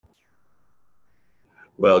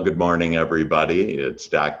Well, good morning, everybody. It's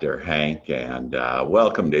Dr. Hank, and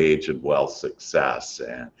welcome to Age and Wealth Success.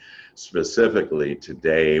 And specifically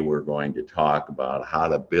today, we're going to talk about how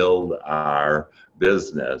to build our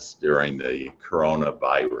business during the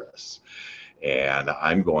coronavirus. And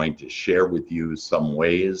I'm going to share with you some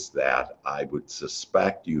ways that I would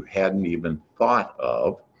suspect you hadn't even thought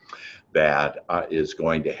of that is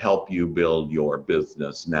going to help you build your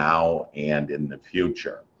business now and in the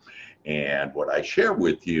future. And what I share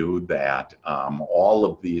with you that all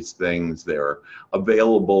of these things, they're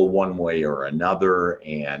available one way or another,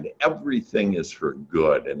 and everything is for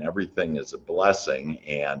good and everything is a blessing.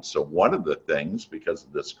 And so one of the things, because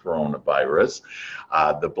of this coronavirus,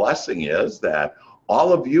 the blessing is that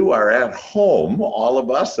all of you are at home, all of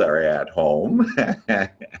us are at home.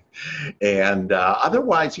 And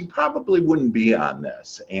otherwise, you probably wouldn't be on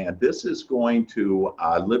this. And this is going to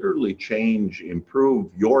literally change, improve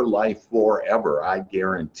your life forever, I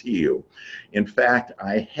guarantee you. In fact,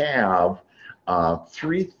 I have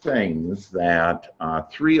three things that,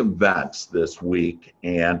 three events this week.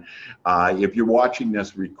 And if you're watching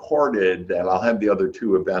this recorded, that I'll have the other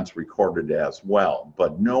two events recorded as well.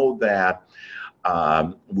 But know that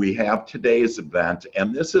we have today's event,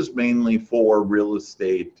 and this is mainly for real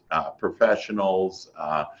estate professionals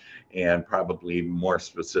and probably more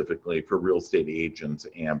specifically for real estate agents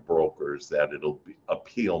and brokers that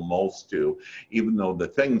appeal most to, even though the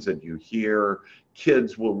things that you hear,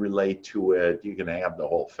 kids will relate to it. You can have the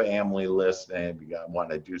whole family listening. You want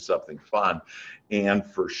to do something fun. And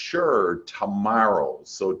for sure, tomorrow.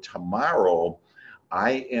 So tomorrow,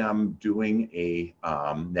 I am doing a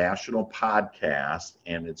national podcast,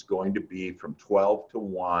 and it's going to be from 12 to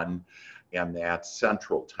 1, and that's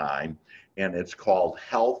Central Time, and it's called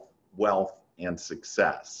Health, Wealth, and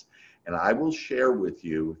Success. And I will share with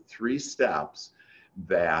you 3 steps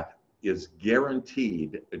that is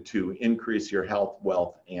guaranteed to increase your health,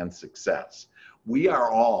 wealth, and success. We are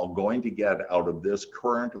all going to get out of this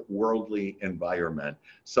current worldly environment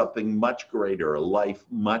something much greater, a life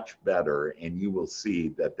much better, and you will see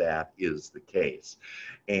that that is the case.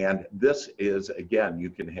 And this is, again, you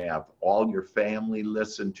can have all your family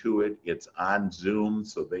listen to it. It's on Zoom,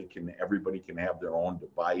 so everybody can have their own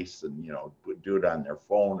device and, do it on their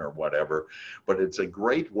phone or whatever. But it's a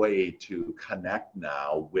great way to connect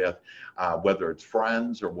now with whether it's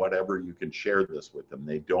friends or whatever. You can share this with them.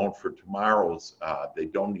 They don't for tomorrow's. They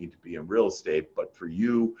don't need to be in real estate, but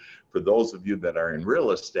for those of you that are in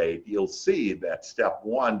real estate, you'll see that step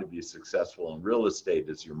 1 to be successful in real estate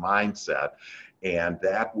is your mindset. And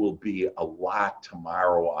that will be a lot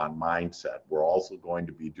tomorrow on mindset. We're also going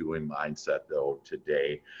to be doing mindset though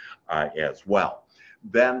today as well.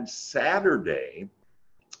 Then Saturday,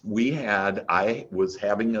 I was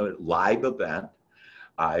having a live event.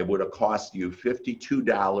 It would have cost you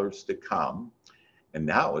 $52 to come. And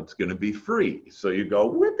now it's going to be free. So you go,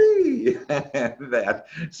 whippy!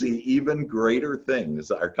 See, even greater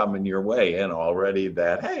things are coming your way. And already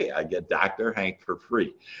hey, I get Dr. Hank for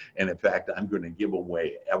free. And in fact, I'm going to give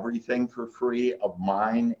away everything for free of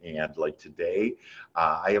mine. And like today,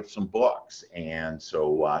 I have some books. And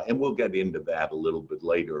so, and we'll get into that a little bit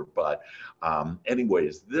later. But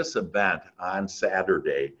anyways, this event on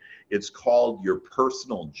Saturday, it's called Your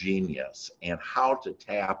Personal Genius, and how to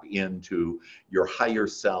tap into your higher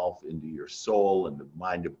self, into your soul and the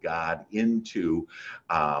mind of God, into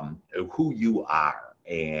who you are.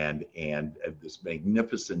 And this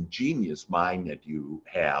magnificent genius mind that you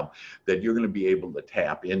have, that you're going to be able to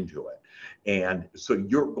tap into it. And so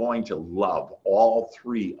you're going to love all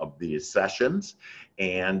 3 of these sessions.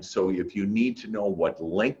 And so if you need to know what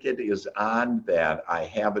link it is on, that I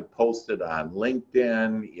have it posted on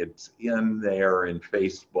LinkedIn, it's in there in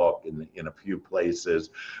Facebook, in a few places,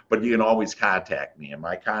 but you can always contact me. And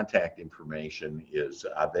my contact information is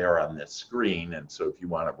there on this screen. And so if you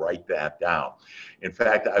want to write that down. In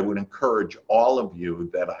fact, I would encourage all of you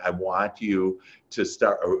that I want you to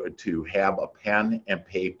start to have a pen and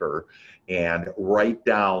paper and write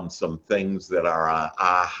down some things that are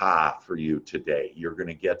aha for you today. You're going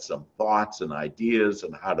to get some thoughts and ideas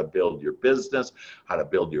on how to build your business, how to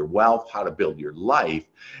build your wealth, how to build your life.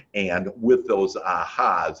 And with those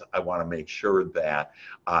ahas, I want to make sure that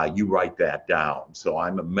you write that down. So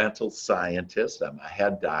I'm a mental scientist, I'm a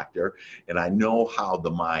head doctor, and I know how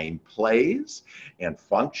the mind plays and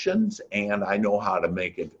functions, and I know how to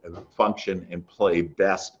make it function and play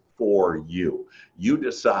best for you. You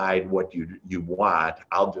decide what you want.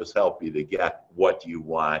 I'll just help you to get what you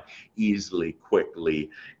want easily,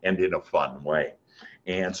 quickly, and in a fun way.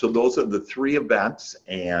 And so those are the 3 events.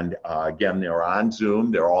 And again, they're on Zoom.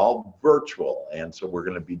 They're all virtual. And so we're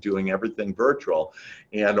going to be doing everything virtual.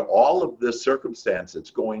 And all of this circumstance that's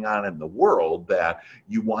going on in the world, that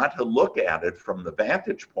you want to look at it from the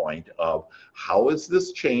vantage point of how is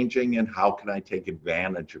this changing and how can I take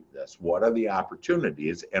advantage of this? What are the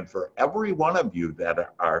opportunities? And for every one of you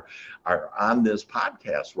that are on this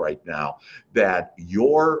podcast right now, that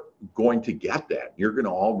you're going to get that. You're going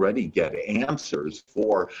to already get answers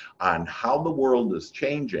on how the world is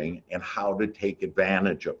changing and how to take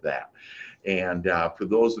advantage of that. And for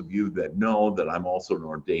those of you that know that I'm also an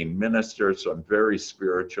ordained minister, so I'm very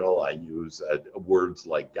spiritual. I use words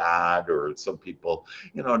like God, or some people,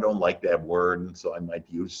 don't like that word, and so I might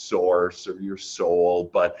use source or your soul.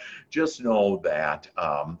 But just know that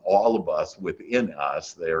all of us, within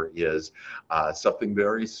us, there is something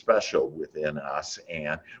very special within us,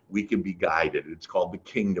 and we can be guided. It's called the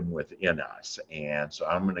kingdom within us. And so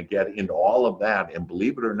I'm going to get into all of that. And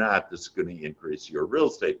believe it or not, this is going to increase your real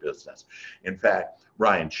estate business. In fact,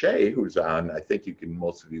 Ryan Shea, who's on, I think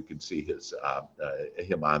most of you can see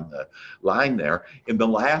him on the line there. In the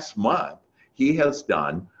last month, he has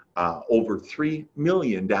done over $3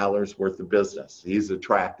 million worth of business. He's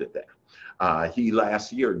attracted that. He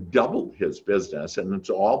last year doubled his business, and it's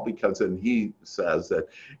all because, and he says that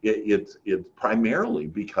it's primarily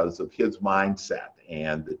because of his mindset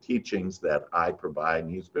and the teachings that I provide,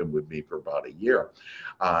 and he's been with me for about a year.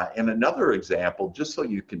 And another example, just so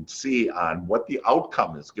you can see on what the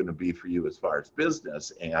outcome is going to be for you as far as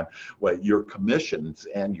business and what your commissions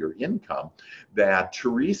and your income, that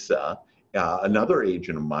Teresa, another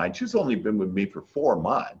agent of mine, she's only been with me for 4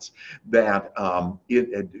 months, that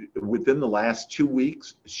within the last 2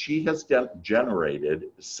 weeks, she has generated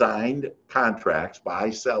signed contracts,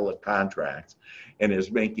 buy-sell contracts, and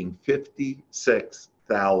is making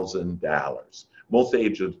 $56,000. Most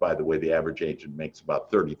agents, by the way, the average agent makes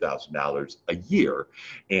about $30,000 a year,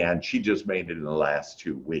 and she just made it in the last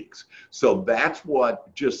 2 weeks. So that's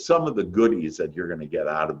just some of the goodies that you're going to get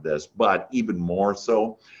out of this, but even more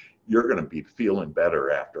so, you're going to be feeling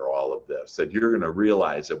better after all of this, that you're going to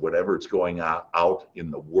realize that whatever's going on out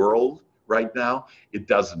in the world right now, it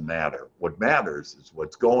doesn't matter. What matters is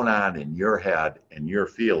what's going on in your head and your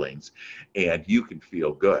feelings, and you can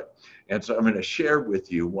feel good. And so I'm going to share with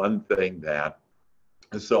you one thing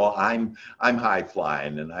so I'm high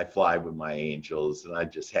flying, and I fly with my angels, and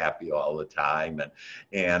I'm just happy all the time,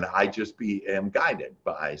 and I just am guided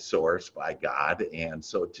by source, by God. And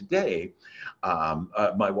so today,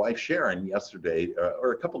 my wife Sharon yesterday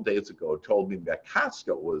or a couple days ago told me that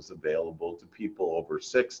Costco was available to people over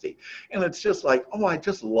 60, and it's just like, oh, I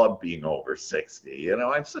just love being over 60.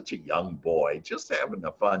 I'm such a young boy, just having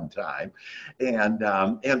a fun time,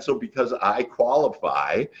 and so because I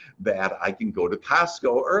qualify that I can go to Costco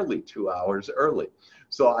early, 2 hours early.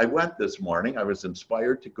 So I went this morning. I was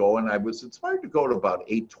inspired to go, and I was inspired to go to about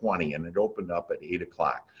 8:20, and it opened up at 8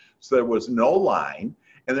 o'clock. So there was no line,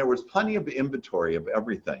 and there was plenty of inventory of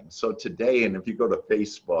everything. So today, and if you go to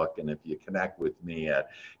Facebook, and if you connect with me at,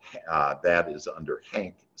 that is under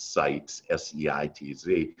Hank Seitz,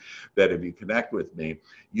 S-E-I-T-Z, that if you connect with me,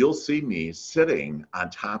 you'll see me sitting on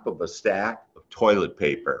top of a stack of toilet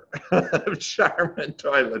paper, Charmin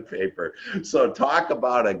toilet paper. So talk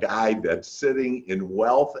about a guy that's sitting in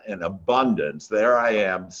wealth and abundance. There I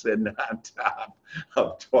am sitting on top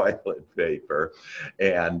of toilet paper.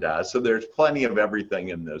 And so there's plenty of everything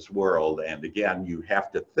in this world. And again, you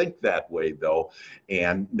have to think that way, though,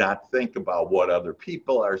 and not think about what other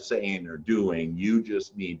people are saying or doing. You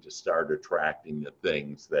just need to start attracting the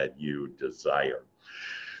things that you desire.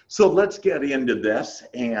 So let's get into this.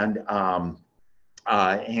 And I'm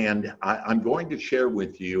going to share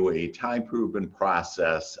with you a time-proven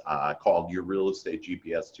process called Your Real Estate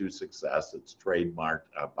GPS to Success. It's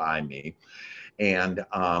trademarked by me. And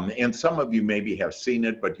some of you maybe have seen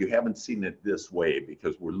it, but you haven't seen it this way,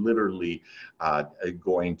 because we're literally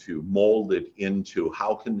going to mold it into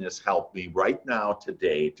how can this help me right now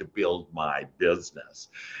today to build my business.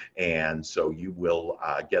 And so you will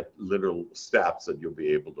get little steps that you'll be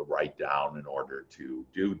able to write down in order to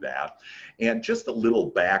do that. And just a little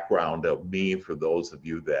background of me for those of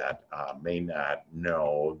you that may not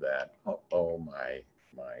know that,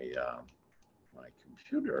 my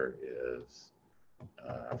computer is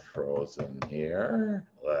frozen here.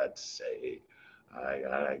 Let's see. I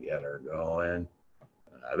gotta get her going.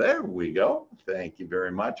 There we go. Thank you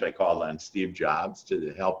very much. I called on Steve Jobs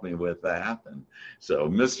to help me with that. And so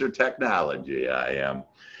Mr. Technology I am.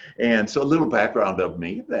 And so a little background of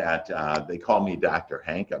me that they call me Dr.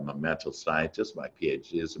 Hank. I'm a mental scientist. My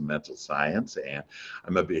PhD is in mental science, and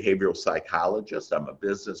I'm a behavioral psychologist. I'm a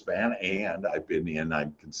businessman, and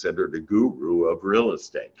I'm considered a guru of real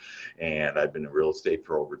estate. And I've been in real estate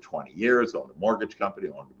for over 20 years, owned a mortgage company,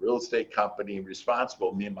 owned a real estate company,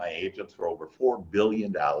 responsible, me and my agents, for over $4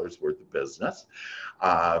 billion worth of business.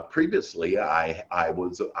 Previously, I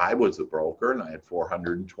was a broker, and I had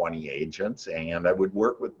 420 agents, and I would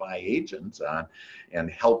work with my agents on and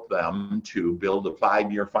help them to build a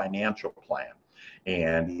 5-year financial plan.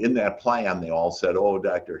 And in that plan, they all said, "Oh,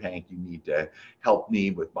 Dr. Hank, you need to help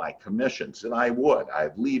me with my commissions." And I would. I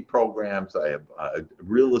have lead programs, I have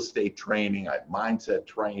real estate training, I have mindset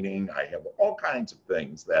training, I have all kinds of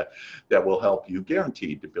things that will help you,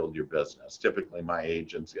 guaranteed, to build your business. Typically, my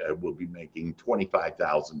agents will be making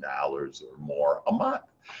 $25,000 or more a month.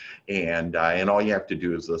 And all you have to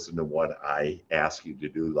do is listen to what I ask you to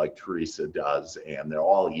do, like Teresa does, and they're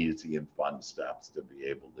all easy and fun steps to be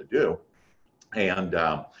able to do. And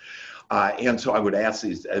so I would ask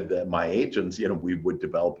my agents, we would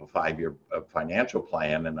develop a 5-year financial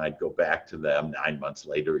plan, and I'd go back to them 9 months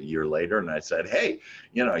later, a year later, and I said, "Hey,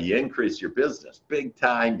 you increased your business big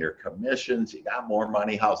time, your commissions, you got more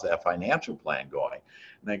money. How's that financial plan going?"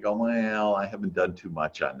 And they go, "Well, I haven't done too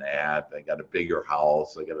much on that. I got a bigger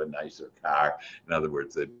house, I got a nicer car." In other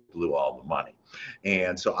words, they blew all the money.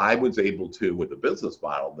 And so I was able to, with the business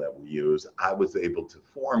model that we use, I was able to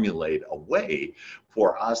formulate a way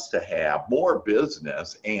for us to have more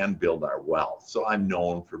business and build our wealth. So I'm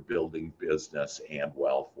known for building business and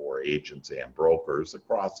wealth for agents and brokers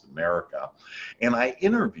across America. And I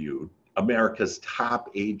interviewed America's top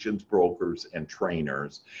agents, brokers, and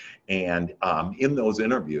trainers. And in those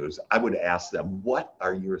interviews, I would ask them, "What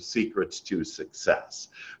are your secrets to success?"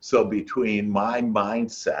 So between my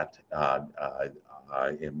mindset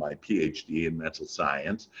in my PhD in mental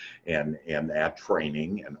science and that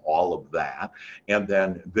training and all of that, and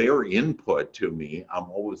then their input to me, I'm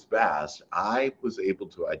always best, I was able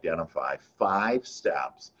to identify 5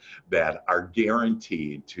 steps that are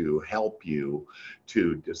guaranteed to help you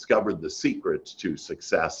to discover the secrets to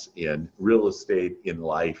success in real estate, in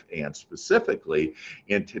life, and specifically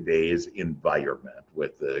in today's environment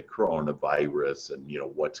with the coronavirus and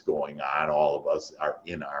what's going on. All of us are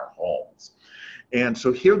in our homes. And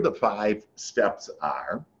so here the 5 steps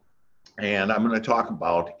are. And I'm going to talk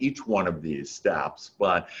about each one of these steps.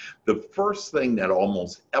 But the first thing that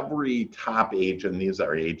almost every top agent, these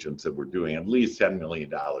are agents that were doing at least $10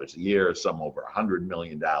 million a year, some over $100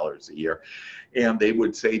 million a year, and they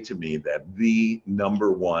would say to me that the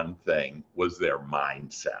number one thing was their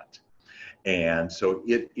mindset. And so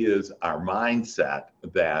it is our mindset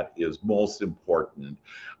that is most important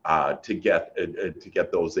to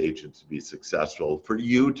get those agents to be successful, for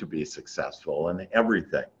you to be successful in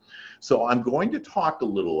everything. So I'm going to talk a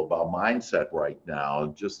little about mindset right now,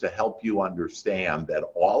 just to help you understand that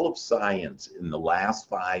all of science in the last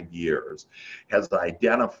 5 years has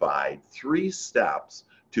identified 3 steps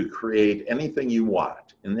to create anything you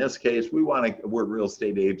want. In this case, we're real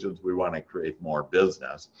estate agents, we want to create more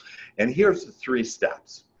business. And here's the 3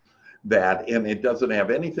 steps and it doesn't have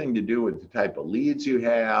anything to do with the type of leads you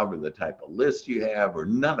have or the type of list you have or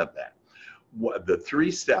none of that. What the 3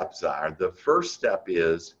 steps are, the first step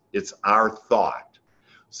is, it's our thought.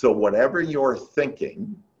 So whatever you're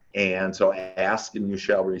thinking, and so ask and you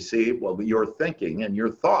shall receive. Well, your thinking and your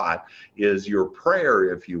thought is your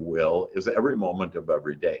prayer, if you will, is every moment of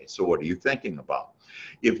every day. So what are you thinking about?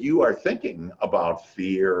 If you are thinking about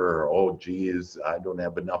fear, or, "Oh, geez, I don't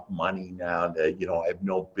have enough money now, I have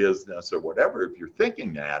no business," or whatever, if you're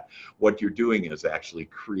thinking that, what you're doing is actually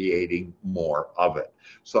creating more of it.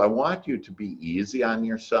 So I want you to be easy on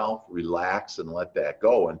yourself, relax, and let that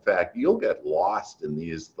go. In fact, you'll get lost in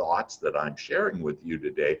these thoughts that I'm sharing with you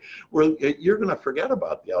today, where you're going to forget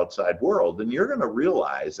about the outside world, and you're going to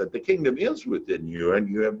realize that the kingdom is within you, and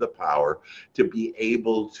you have the power to be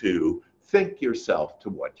able to think yourself to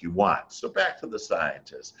what you want. So back to the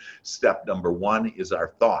scientists. Step number 1 is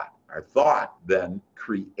our thought. Our thought then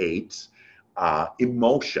creates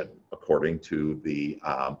emotion. According to the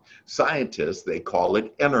scientists, they call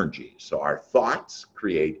it energy. So our thoughts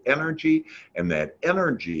create energy, and that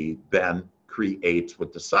energy then creates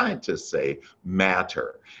what the scientists say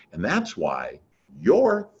matter. And that's why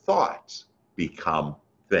your thoughts become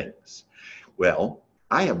things. Well,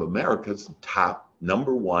 I have America's top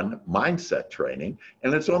number 1 mindset training,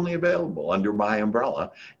 and it's only available under my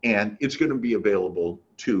umbrella, and it's going to be available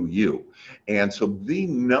to you. And so the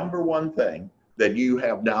number 1 thing that you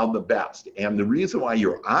have now, the best, and the reason why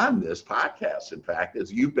you're on this podcast, in fact,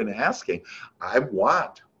 is you've been asking, I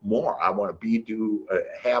want more. I want to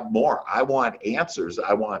have more. I want answers.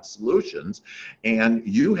 I want solutions. And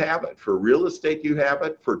you have it. For real estate, you have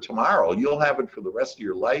it. For tomorrow, you'll have it for the rest of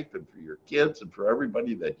your life and for your kids and for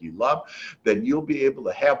everybody that you love, that you'll be able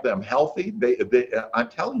to have them healthy. I'm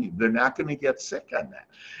telling you, they're not going to get sick on that.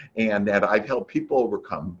 And that I've helped people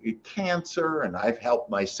overcome cancer, and I've helped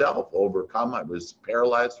myself overcome. I was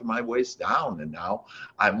paralyzed from my waist down, and now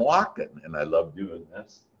I'm walking, and I love doing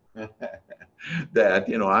this. That,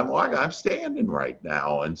 you know, I'm walking, I'm standing right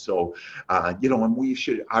now. And so, you know, and we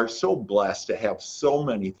are so blessed to have so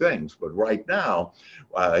many things. But right now,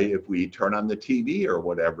 if we turn on the TV or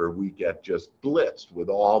whatever, we get just blitzed with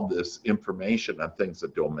all this information on things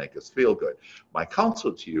that don't make us feel good. My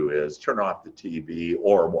counsel to you is turn off the TV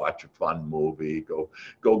or watch a fun movie. Go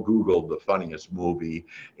Google the funniest movie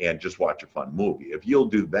and just watch a fun movie. If you'll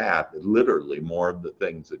do that, literally more of the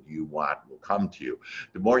things that you want will come to you.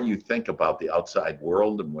 The more you think about the outside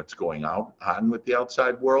world and what's going on with the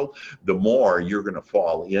outside world, the more you're going to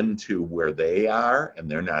fall into where they are,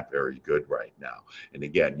 and they're not very good right now. And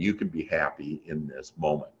again, you can be happy in this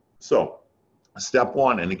moment. So step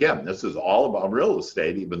one, and again, this is all about real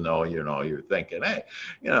estate, even though, you know, you're thinking, hey,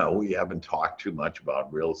 you know, we haven't talked too much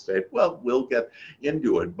about real estate. Well, we'll get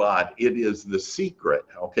into it, but it is the secret.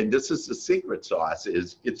 Okay, this is the secret sauce.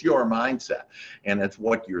 It's your mindset, and it's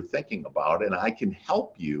what you're thinking about. And I can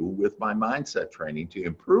help you with my mindset training to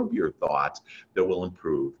improve your thoughts that will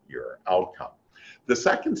improve your outcome. The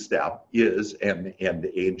second step is, and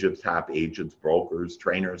the top agents, brokers,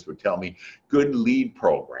 trainers would tell me, good lead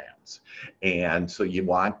programs. And so you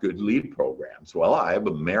want good lead programs. Well, I have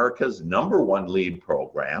America's #1 lead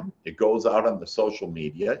program. It goes out on the social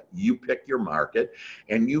media. You pick your market,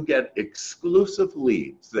 and you get exclusive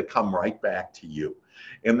leads that come right back to you.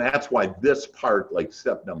 And that's why this part, like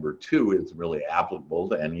step number 2, is really applicable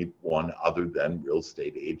to anyone other than real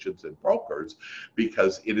estate agents and brokers,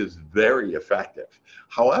 because it is very effective.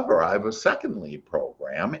 However, I have a second lead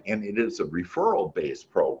program, and it is a referral-based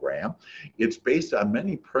program. It's based on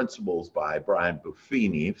many principles by Brian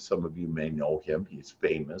Buffini. Some of you may know him. He's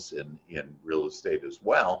famous in real estate as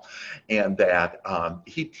well. And that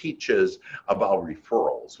he teaches about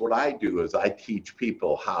referrals. What I do is I teach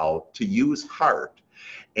people how to use heart,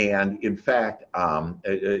 and in fact,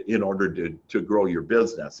 in order to grow your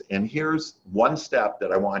business. And here's one step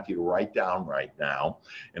that I want you to write down right now.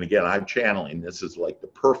 And again, I'm channeling, this is like the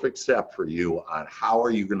perfect step for you on how are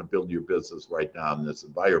you going to build your business right now in this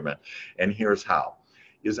environment. And here's how,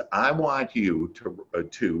 is I want you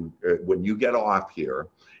to when you get off here,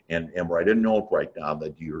 and write a note right now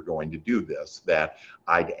that you're going to do this, that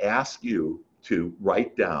I'd ask you to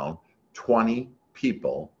write down 20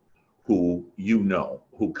 people who you know,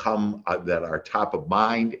 who come that are top of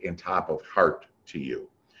mind and top of heart to you.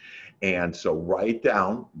 And so write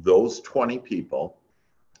down those 20 people,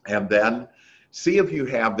 and then see if you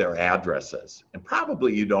have their addresses. And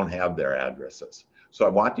probably you don't have their addresses. So I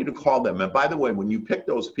want you to call them. And by the way, when you pick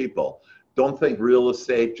those people, don't think real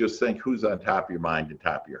estate, just think who's on top of your mind and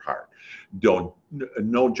top of your heart.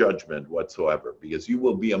 No judgment whatsoever, because you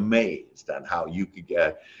will be amazed on how you could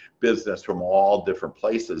get business from all different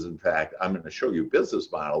places. In fact, I'm going to show you a business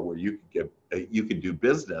model where you can do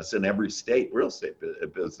business in every state, real estate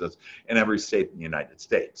business in every state in the United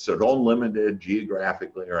States. So don't limit it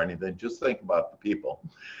geographically or anything. Just think about the people.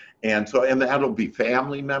 And so, and that'll be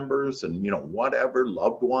family members and, you know, whatever,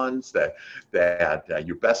 loved ones, that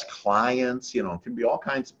your best clients, you know, it can be all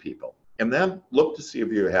kinds of people. And then look to see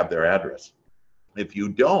if you have their address. If you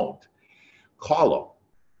don't, call them.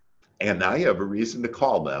 And now you have a reason to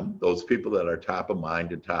call them, those people that are top of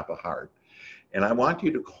mind and top of heart. And I want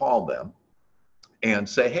you to call them and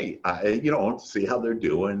say, hey, you know, see how they're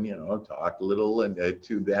doing, you know, talk a little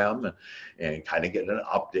to them and kind of get an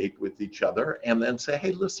update with each other. And then say,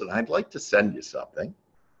 hey, listen, I'd like to send you something.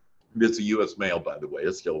 This U.S. mail, by the way,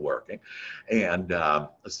 is still working and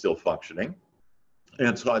still functioning.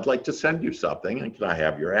 And so I'd like to send you something, and can I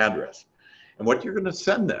have your address? And what you're going to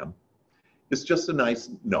send them is just a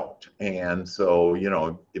nice note. And so, you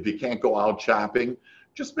know, if you can't go out shopping,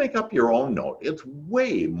 just make up your own note. It's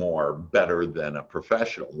way more better than a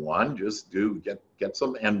professional one. Just get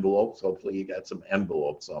some envelopes. Hopefully you got some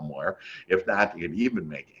envelopes somewhere. If not, you can even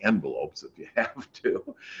make envelopes if you have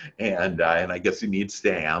to. And I guess you need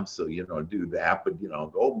stamps, so, you know, do that. But, you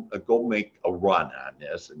know, go make a run on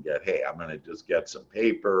this and get, hey, I'm going to just get some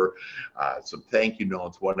paper, some thank you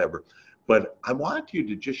notes, whatever. But I want you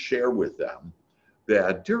to just share with them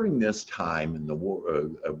that during this time in the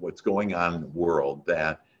what's going on in the world,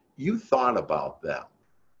 that you thought about them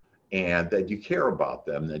and that you care about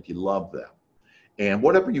them, that you love them, and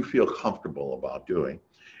whatever you feel comfortable about doing.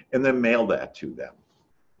 and then mail that to them.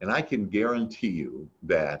 And I can guarantee you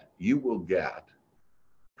that you will get,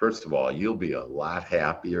 first of all, you'll be a lot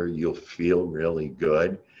happier. You'll feel really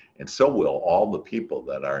good. And so will all the people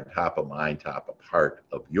that are top of mind, top of heart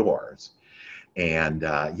of yours. And,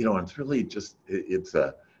 it's really just, it's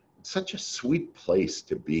such a sweet place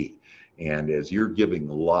to be. And as you're giving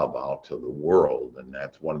love out to the world, and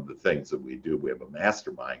that's one of the things that we do, we have a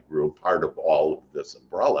mastermind group, part of all of this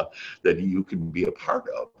umbrella that you can be a part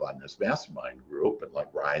of on this mastermind group. And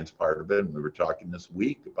like Ryan's part of it. And we were talking this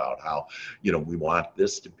week about how, we want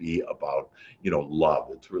this to be about, love.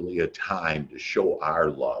 It's really a time to show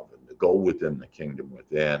our love and to go within the kingdom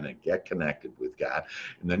within and get connected with God,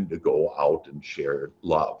 and then to go out and share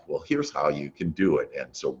love. Well, here's how you can do it. And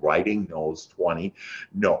so writing those 20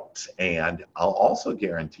 notes. And I'll also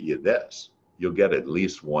guarantee you this, you'll get at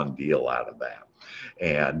least one deal out of that.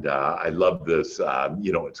 And I love this,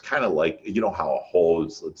 it's kind of like, how a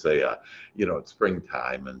hose, let's say, it's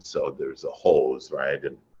springtime, and so there's a hose, right?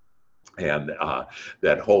 And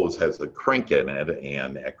that hose has a crank in it,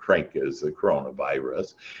 and that crank is the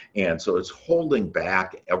coronavirus. And so it's holding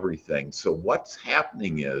back everything. So what's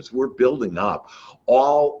happening is we're building up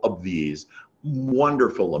all of these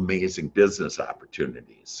wonderful, amazing business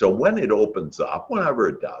opportunities. So when it opens up, whenever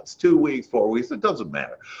it does, 2 weeks, 4 weeks, it doesn't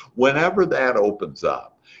matter. Whenever that opens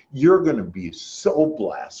up, you're going to be so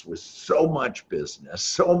blessed with so much business,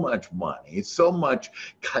 so much money, so much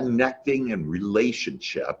connecting and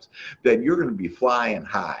relationships that you're going to be flying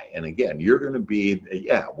high. And again, you're going to be,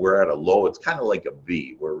 we're at a low. It's kind of like a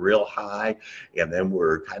V. We're real high, and then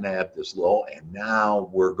we're kind of at this low, and now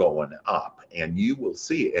we're going up. And you will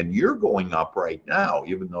see, and you're going up right now,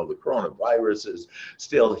 even though the coronavirus is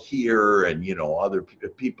still here, and other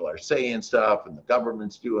people are saying stuff, and the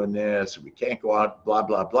government's doing this, and we can't go out, blah,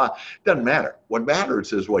 blah, blah. Doesn't matter. What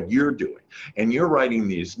matters is what you're doing. And you're writing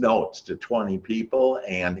these notes to 20 people.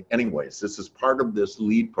 And anyways, this is part of this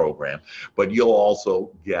lead program, but you'll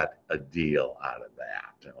also get a deal out of that.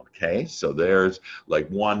 Okay, so there's like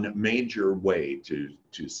one major way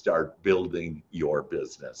to start building your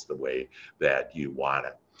business the way that you want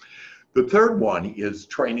it. The third one is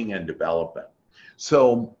training and development.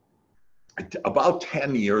 So about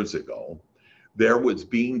 10 years ago, there was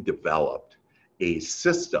being developed a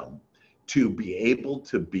system to be able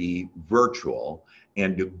to be virtual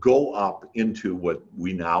and to go up into what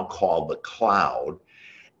we now call the cloud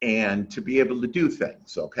and to be able to do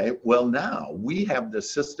things, okay? Well, now we have the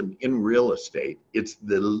system in real estate. It's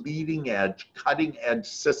the leading edge, cutting edge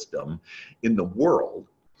system in the world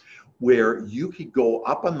where you could go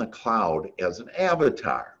up on the cloud as an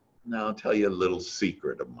avatar. Now, I'll tell you a little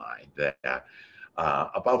secret of mine that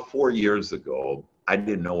about 4 years ago, I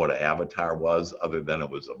didn't know what an avatar was other than it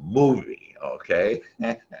was a movie, okay?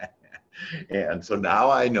 And so now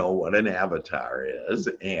I know what an avatar is.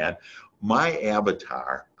 And my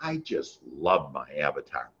avatar, I just love my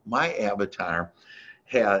avatar. My avatar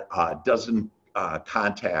doesn't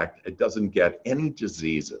it doesn't get any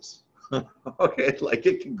diseases. Okay, like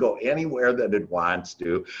it can go anywhere that it wants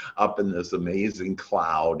to, up in this amazing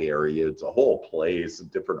cloud area. It's a whole place,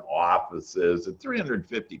 different offices, and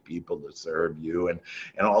 350 people to serve you, and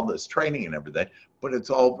all this training and everything, but it's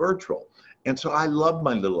all virtual. And so I love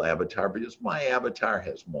my little avatar because my avatar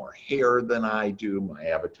has more hair than I do. My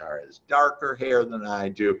avatar has darker hair than I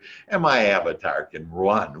do. And my avatar can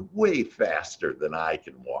run way faster than I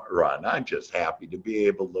can run. I'm just happy to be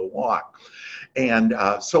able to walk. And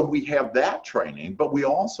so we have that training, but we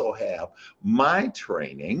also have my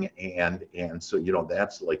training. And so,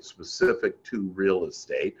 that's like specific to real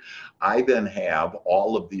estate. I then have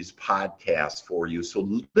all of these podcasts for you. So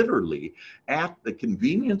literally at the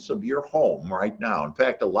convenience of your home, right now. In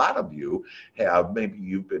fact, a lot of you have, maybe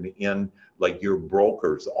you've been in like your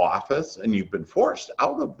broker's office and you've been forced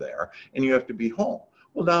out of there and you have to be home.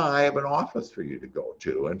 Well, now I have an office for you to go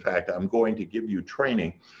to. In fact, I'm going to give you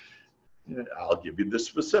training. I'll give you the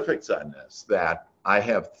specifics on this, that I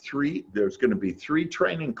have there's going to be 3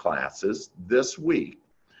 training classes this week.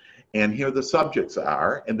 And here the subjects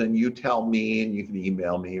are, and then you tell me, and you can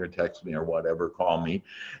email me or text me or whatever, call me,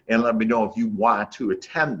 and let me know if you want to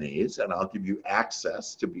attend these, and I'll give you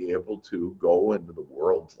access to be able to go into the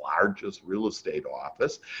world's largest real estate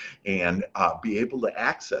office and be able to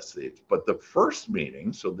access these. But the first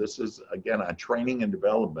meeting, so this is, again, on training and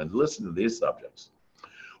development, listen to these subjects.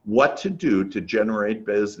 What to do to generate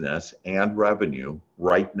business and revenue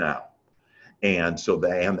right now. And so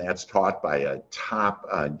that's taught by a top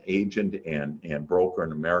agent and broker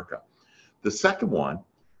in America. The second one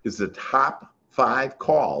is the top 5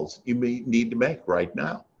 calls you may need to make right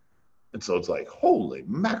now. And so it's like, holy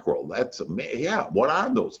mackerel, that's amazing. Yeah, what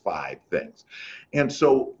are those 5 things? And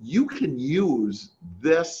so you can use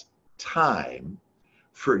this time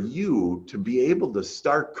for you to be able to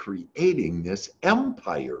start creating this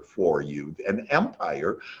empire for you, an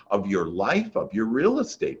empire of your life, of your real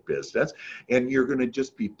estate business. And you're going to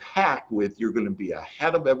just be packed with, you're going to be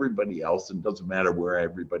ahead of everybody else. And it doesn't matter where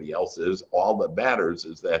everybody else is. All that matters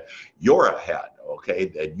is that you're ahead, okay?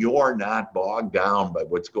 That you're not bogged down by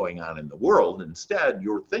what's going on in the world. Instead,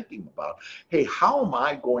 you're thinking about, hey, how am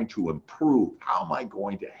I going to improve? How am I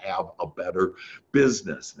going to have a better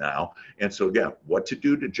business now? And so again, what to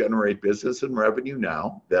do to generate business and revenue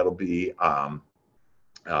now. That'll be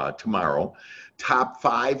tomorrow. Top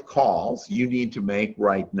 5 calls you need to make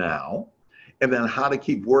right now. And then how to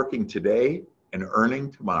keep working today and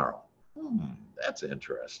earning tomorrow. That's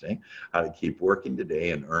interesting. How to keep working today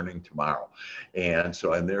and earning tomorrow. And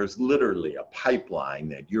so, and there's literally a pipeline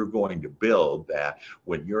that you're going to build that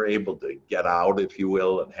when you're able to get out, if you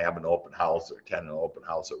will, and have an open house or attend an open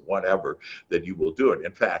house or whatever, that you will do it.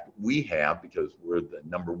 In fact, we have, because we're the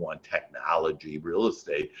 #1 technology real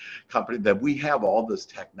estate company, that we have all this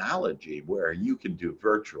technology where you can do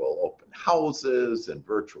virtual open houses and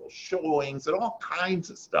virtual showings and all kinds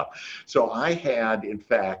of stuff. So I had, in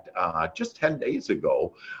fact, just 10 days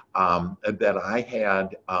ago, that I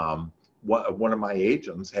had one of my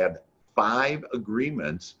agents had 5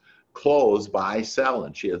 agreements closed, buy, sell,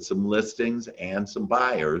 and she had some listings and some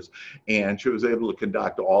buyers, and she was able to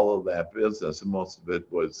conduct all of that business, and most of it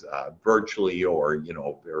was virtually, or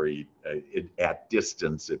very at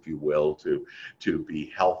distance, if you will, to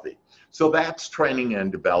be healthy. So that's training and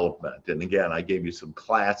development. And again, I gave you some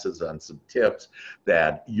classes on some tips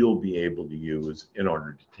that you'll be able to use in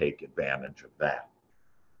order to take advantage of that.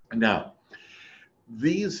 Now,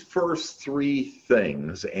 these first 3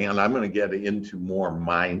 things, and I'm going to get into more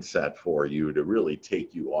mindset for you to really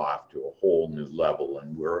take you off to a whole new level.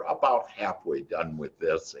 And we're about halfway done with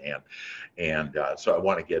this. And so I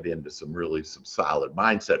want to get into some solid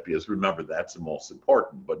mindset, because remember, that's the most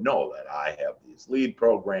important. But know that I have these lead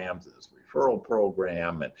programs, this referral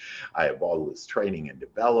program, and I have all this training and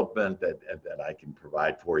development that I can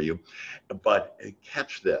provide for you. But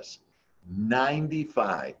catch this.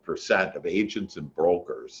 95% of agents and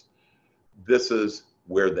brokers, this is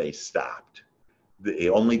where they stopped. They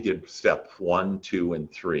only did step 1, 2,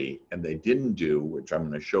 and 3, and they didn't do, which I'm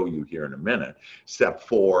going to show you here in a minute, step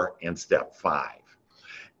 4 and step 5.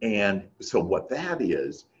 And so what that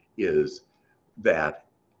is that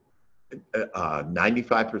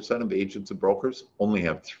 95% of agents and brokers only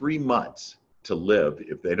have 3 months to live.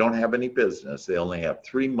 If they don't have any business, they only have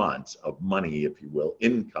 3 months of money, if you will,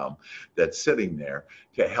 income that's sitting there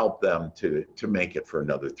to help them to make it for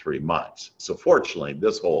another 3 months. So fortunately,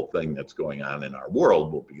 this whole thing that's going on in our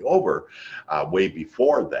world will be over way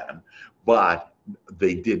before then, but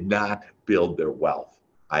they did not build their wealth.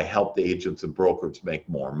 I helped agents and brokers make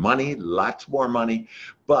more money, lots more money,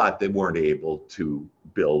 but they weren't able to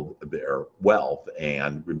build their wealth.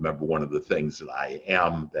 And remember, one of the things that I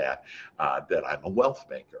am, that I'm a wealth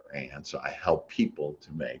maker. And so I help people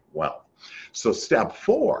to make wealth. So step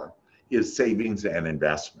 4 is savings and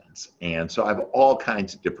investments. And so I have all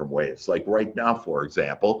kinds of different ways. Like right now, for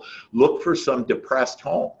example, look for some depressed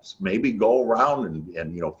homes. Maybe go around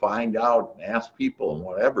and find out and ask people and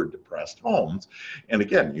whatever depressed homes. And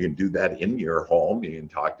again, you can do that in your home. You can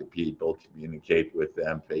talk to people, communicate with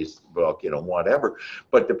them, Facebook, whatever.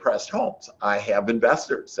 But depressed homes, I have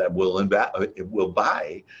investors that will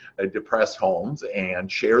buy depressed homes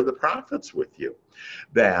and share the profits with you.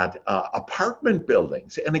 That apartment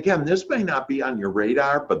buildings, and again, this may not be on your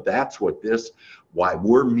radar, but that's why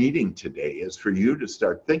we're meeting today, is for you to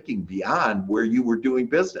start thinking beyond where you were doing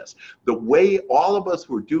business. The way all of us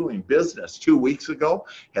were doing business 2 weeks ago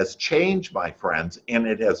has changed, my friends, and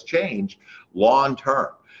it has changed long term.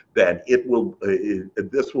 That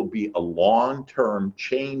this will be a long-term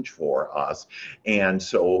change for us. And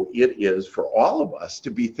so it is for all of us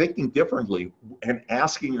to be thinking differently and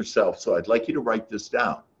asking yourself, so I'd like you to write this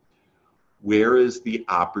down. Where is the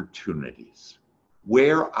opportunities?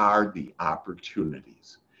 Where are the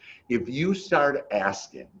opportunities? If you start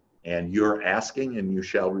asking, and you're asking and you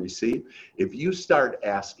shall receive, if you start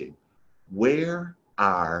asking, where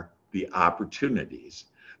are the opportunities?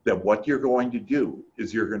 That what you're going to do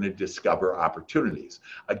is you're going to discover opportunities.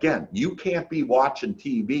 Again, you can't be watching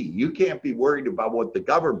TV. You can't be worried about what the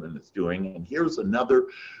government is doing. And here's another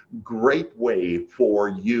great way for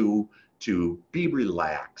you to be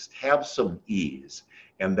relaxed, have some ease.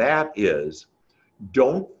 And that is,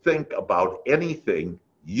 don't think about anything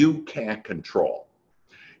you can't control.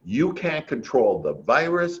 You can't control the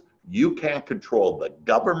virus. You can't control the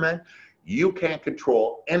government. You can't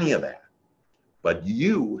control any of that. But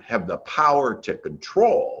you have the power to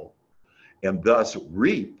control and thus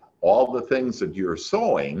reap all the things that you're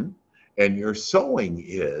sowing. And your sowing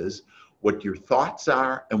is what your thoughts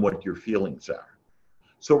are and what your feelings are.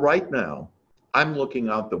 So right now, I'm looking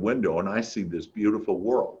out the window and I see this beautiful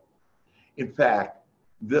world. In fact,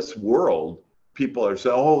 this world, people are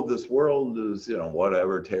saying, oh, this world is,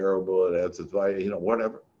 whatever, terrible it is, it's like,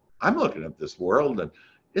 whatever. I'm looking at this world and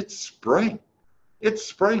it's spring. It's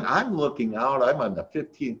spring. I'm looking out. I'm on the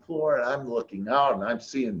 15th floor and I'm looking out and I'm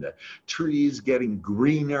seeing the trees getting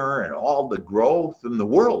greener and all the growth, and the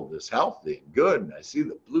world is healthy and good. And I see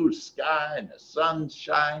the blue sky and the sun's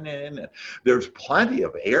shining and there's plenty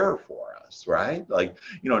of air for us, right? Like,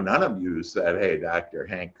 none of you said, hey, Dr.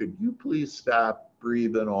 Hank, could you please stop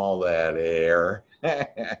breathing all that air?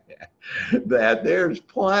 That there's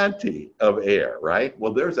plenty of air, right?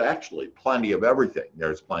 Well, there's actually plenty of everything.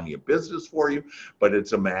 There's plenty of business for you, but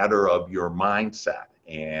it's a matter of your mindset.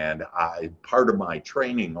 And part of my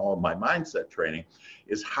training, all of my mindset training,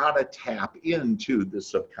 is how to tap into the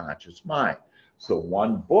subconscious mind. So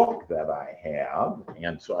one book that I have,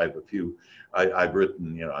 and so I have a few, I've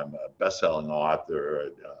written, I'm a best-selling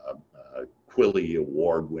author, a Quilly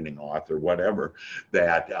award-winning author, whatever,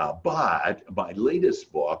 but my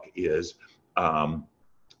latest book is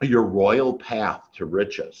Your Royal Path to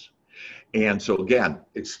Riches. And so again,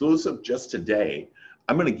 exclusive just today,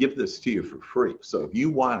 I'm going to give this to you for free. So if you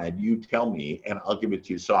want it, you tell me and I'll give it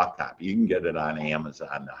to you soft copy. You can get it on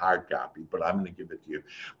Amazon, the hard copy, but I'm going to give it to you.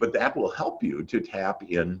 But that will help you to tap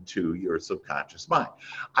into your subconscious mind.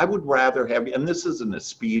 I would rather have you, and this isn't a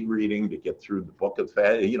speed reading to get through the book of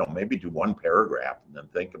that, maybe do one paragraph and then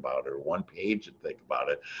think about it, or one page and think about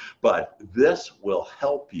it. But this will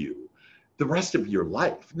help you the rest of your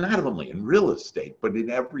life, not only in real estate, but in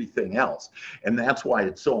everything else. And that's why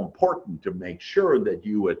it's so important to make sure that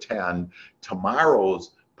you attend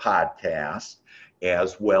tomorrow's podcast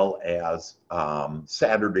as well as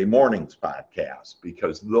Saturday morning's podcast,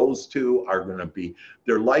 because those two are going to be,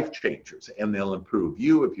 they're life changers, and they'll improve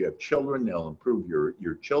you. If you have children, they'll improve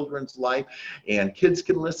your children's life, and kids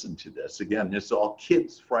can listen to this. Again, this is all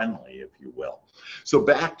kids friendly, if you will. So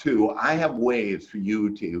back to, I have ways for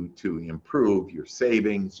you to improve your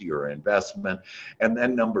savings, your investment. And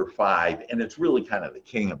then number 5, and it's really kind of the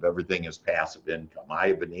king of everything, is passive income. I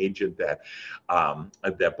have an agent that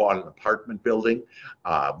bought an apartment building.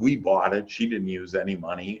 We bought it. She didn't use any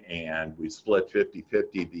money, and we split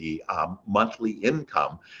 50-50 the monthly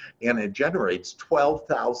income, and it generates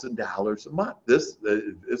 $12,000 a month. This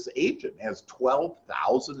agent has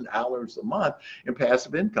 $12,000 a month in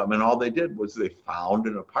passive income, and all they did was they found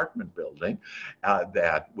an apartment building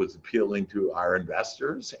that was appealing to our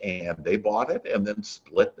investors, and they bought it and then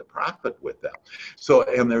split the profit with them. So,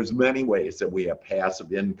 and there's many ways that we have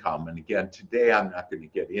passive income, and again, today I'm not going to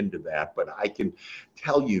get into that, but I can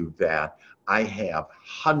tell you that I have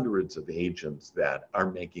hundreds of agents that are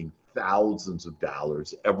making thousands of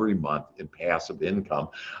dollars every month in passive income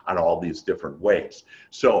on all these different ways.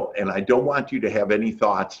 So, and I don't want you to have any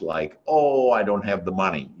thoughts like, oh, I don't have the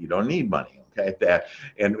money. You don't need money. Okay,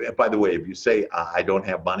 and by the way, if you say I don't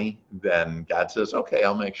have money, then God says, okay,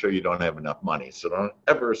 I'll make sure you don't have enough money. So don't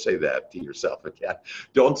ever say that to yourself again.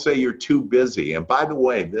 Don't say you're too busy. And by the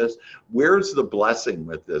way, where's the blessing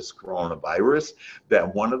with this coronavirus?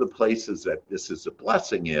 That one of the places that this is a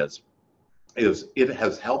blessing is it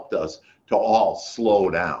has helped us to all slow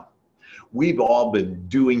down. We've all been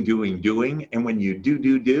doing, and when you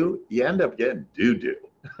do, you end up getting do.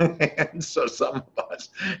 And so some of us,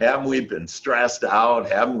 haven't we been stressed out?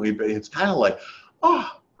 Haven't we been? It's kind of like, oh,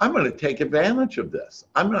 I'm going to take advantage of this.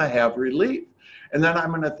 I'm going to have relief. And then I'm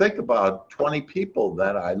going to think about 20 people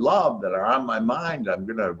that I love that are on my mind. I'm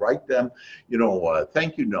going to write them, a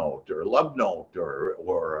thank you note or a love note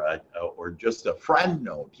or just a friend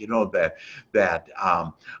note,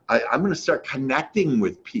 I'm going to start connecting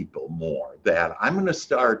with people more, that I'm going to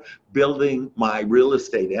start building my real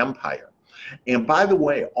estate empire. And by the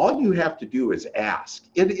way, all you have to do is ask.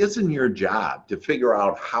 It isn't your job to figure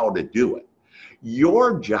out how to do it.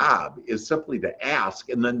 Your job is simply to ask,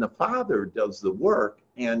 and then the Father does the work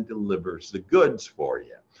and delivers the goods for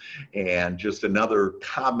you. And just another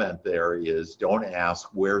comment there is, don't ask,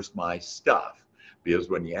 where's my stuff? Because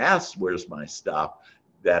when you ask, where's my stuff,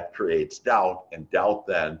 that creates doubt, and doubt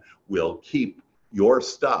then will keep your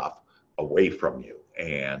stuff away from you.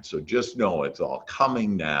 And so just know it's all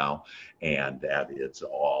coming now and that it's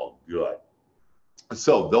all good.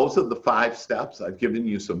 So those are the 5 steps. I've given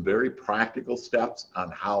you some very practical steps on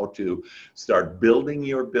how to start building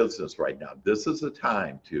your business right now. This is a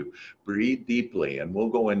time to breathe deeply, and we'll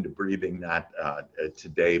go into breathing not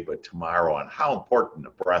today, but tomorrow, on how important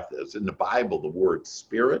the breath is. In the Bible, the word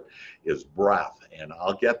spirit is breath, and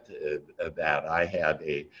I'll get to that. I had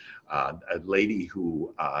a lady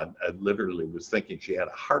who literally was thinking she had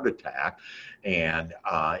a heart attack, and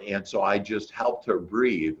so I just helped her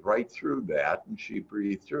breathe right through that, and she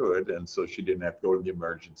breathed through it, and so she didn't have to go to the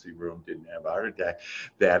emergency room, didn't have a heart attack.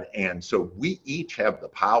 And so we each have the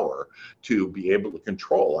power to be able to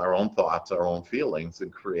control our own thoughts, our own feelings,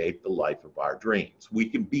 and create the life of our dreams. We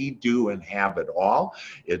can be, do, and have it all.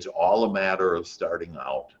 It's all a matter of starting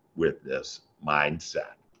out with this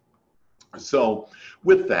mindset. So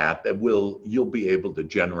with that, you'll be able to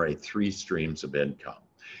generate 3 streams of income.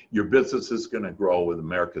 Your business is going to grow with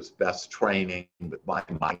America's best training, with my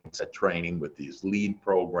mindset training, with these lead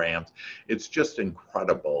programs. It's just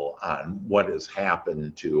incredible on what has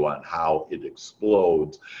happened on how it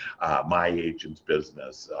explodes my agent's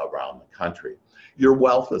business around the country. Your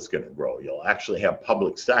wealth is going to grow. You'll actually have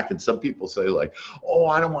public stock. And some people say like, oh,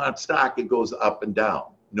 I don't want stock. It goes up and down.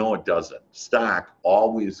 No, it doesn't. Stock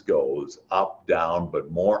always goes up, down,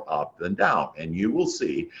 but more up than down. And you will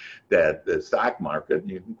see that the stock market, and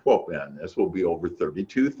you can quote me on this, will be over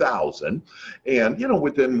 32,000. And,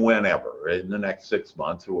 within whenever, in the next 6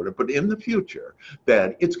 months or whatever, but in the future,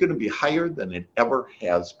 that it's going to be higher than it ever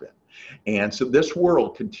has been. And so this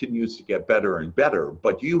world continues to get better and better,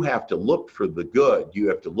 but you have to look for the good, you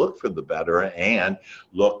have to look for the better, and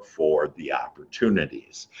look for the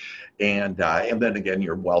opportunities. And then again,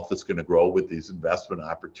 your wealth is going to grow with these investment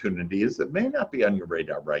opportunities that may not be on your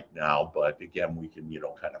radar right now, but again, we can,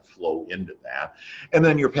 kind of flow into that. And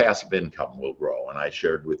then your passive income will grow. And I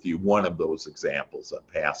shared with you one of those examples of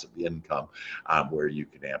passive income, where you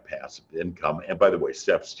can have passive income. And by the way,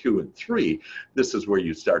 steps 2 and 3, this is where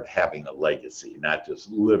you start having a legacy, not just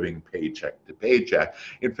living paycheck to paycheck.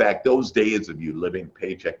 In fact, those days of you living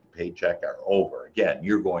paycheck to paycheck are over. Again,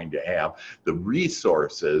 you're going to have the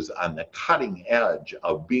resources on the cutting edge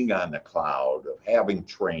of being on the cloud, of having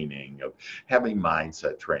training, of having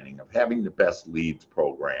mindset training, of having the best leads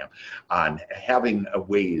program, on having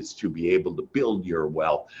ways to be able to build your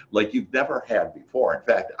wealth like you've never had before. In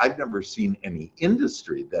fact, I've never seen any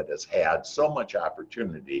industry that has had so much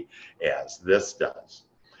opportunity as this does.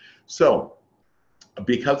 So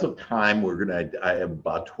because of time, I have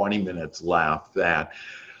about 20 minutes left, that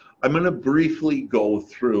I'm going to briefly go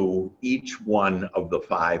through each one of the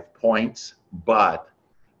 5 points, but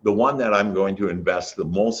the one that I'm going to invest the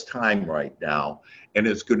most time right now, and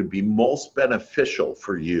is going to be most beneficial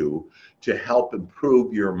for you to help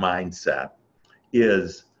improve your mindset,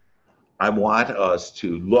 is I want us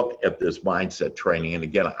to look at this mindset training. And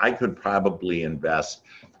again, I could probably invest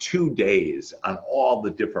 2 days on all the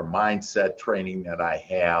different mindset training that I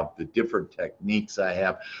have, the different techniques I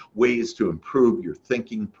have, ways to improve your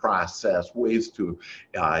thinking process, ways to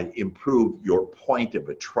improve your point of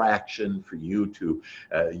attraction, for you to,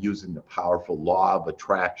 using the powerful law of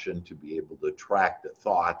attraction, to be able to attract the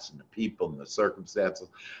thoughts and the people and the circumstances.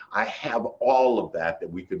 I have all of that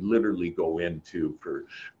we could literally go into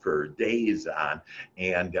for days on.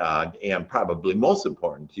 And probably most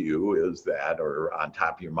important to you is that, or on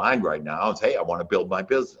top of your mind right now, is, hey, I want to build my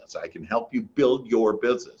business. I can help you build your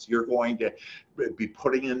business. You're going to be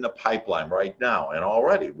putting in the pipeline right now. And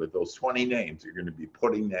already with those 20 names, you're going to be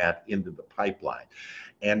putting that into the pipeline.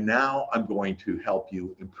 And now I'm going to help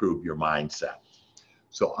you improve your mindset.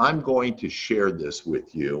 So I'm going to share this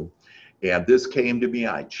with you. And this came to me,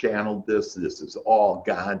 I channeled this. This is all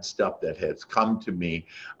God stuff that has come to me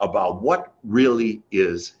about what really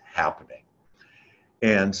is happening.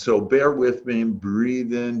 And so bear with me,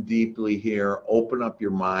 breathe in deeply here, open up your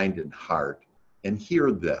mind and heart, and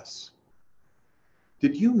hear this.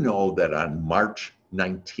 Did you know that on March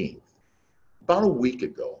 19th, about a week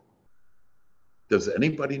ago, does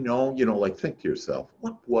anybody know, think to yourself,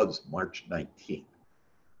 what was March 19th?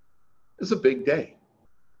 It's a big day.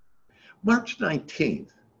 March 19th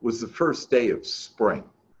was the first day of spring.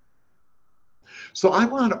 So I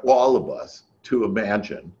want all of us to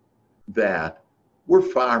imagine that we're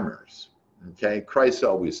farmers, okay? Christ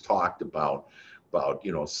always talked about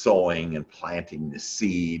sowing and planting the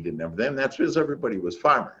seed and everything. That's because everybody was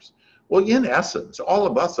farmers. Well, in essence, all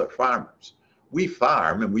of us are farmers. We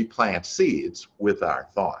farm and we plant seeds with our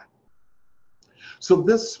thought. So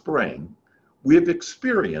this spring, we've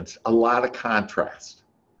experienced a lot of contrast.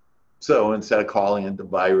 So instead of calling it the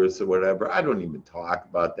virus or whatever, I don't even talk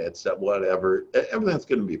about that stuff, whatever. Everything's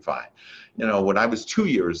going to be fine. You know, when I was 2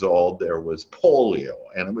 years old, there was polio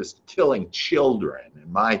and it was killing children.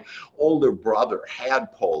 And my older brother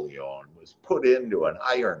had polio and was put into an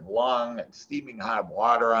iron lung and steaming hot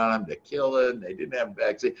water on him to kill it. And they didn't have a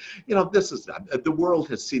vaccine. You know, this is not, the world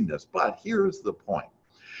has seen this. But here's the point,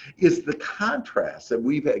 is the contrast that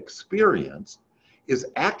we've experienced is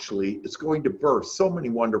actually, it's going to birth so many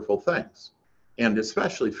wonderful things. And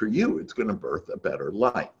especially for you, it's going to birth a better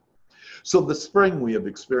life. So the spring, we have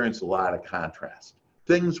experienced a lot of contrast,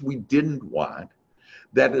 things we didn't want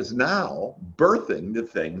that is now birthing the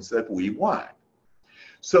things that we want.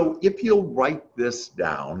 So if you'll write this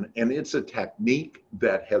down, and it's a technique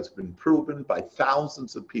that has been proven by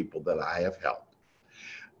thousands of people that I have helped,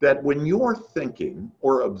 that when you're thinking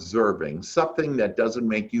or observing something that doesn't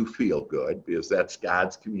make you feel good, because that's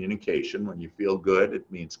God's communication. When you feel good,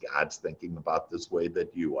 it means God's thinking about this way that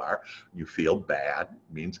you are. When you feel bad,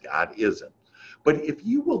 it means God isn't. But if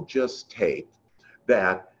you will just take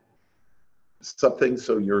that something,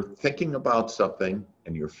 so you're thinking about something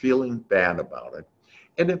and you're feeling bad about it,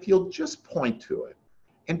 and if you'll just point to it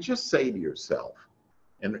and just say to yourself,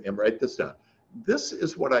 and write this down, this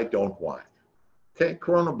is what I don't want. Okay,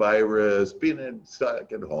 coronavirus, being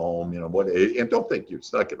stuck at home, you know, what, and don't think you're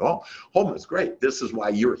stuck at home. Home is great. This is why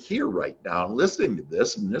you're here right now listening to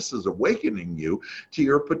this, and this is awakening you to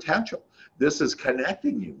your potential. This is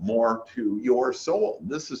connecting you more to your soul.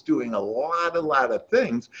 This is doing a lot of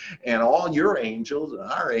things, and all your angels and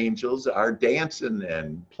our angels are dancing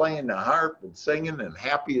and playing the harp and singing and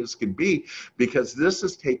happy as can be, because this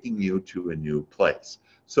is taking you to a new place.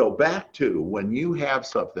 So back to when you have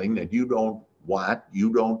something that you don't want,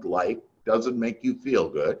 you don't like, doesn't make you feel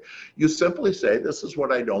good, you simply say, this is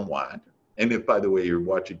what I don't want. And if, by the way, you're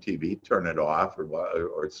watching TV, turn it off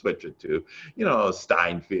or switch it to, you know,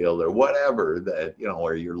 Steinfeld or whatever that, you know,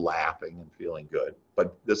 where you're laughing and feeling good.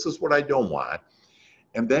 But this is what I don't want.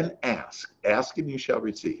 And then ask and you shall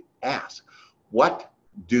receive. Ask, what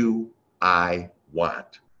do I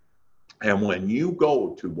want? And when you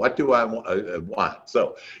go to what do I want?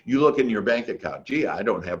 So you look in your bank account, gee, I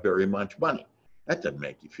don't have very much money. That doesn't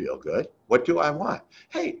make you feel good. What do I want?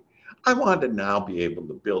 Hey, I want to now be able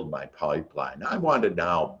to build my pipeline. I want to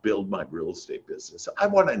now build my real estate business. I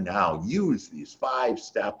want to now use these 5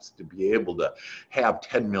 steps to be able to have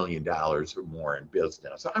 $10 million or more in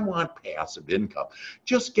business. I want passive income.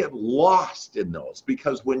 Just get lost in those,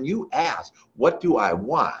 because when you ask, what do I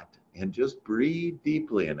want? And just breathe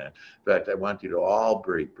deeply in it. In fact, I want you to all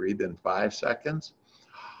breathe. Breathe in 5 seconds.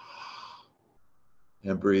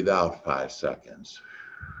 And breathe out 5 seconds.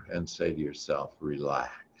 And say to yourself,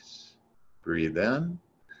 relax. Breathe in.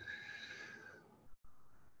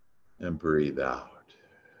 And breathe out.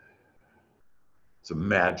 It's a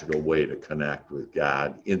magical way to connect with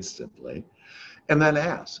God instantly. And then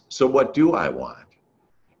ask, so what do I want?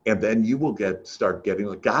 And then you will start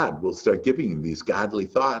getting, God will start giving you these godly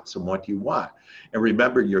thoughts and what you want. And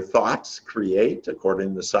remember, your thoughts create,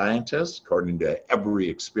 according to scientists, according to every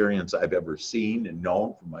experience I've ever seen and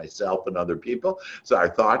known from myself and other people. So our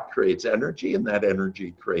thought creates energy, and that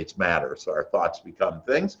energy creates matter. So our thoughts become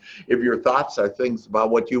things. If your thoughts are things about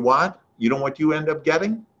what you want, you know what you end up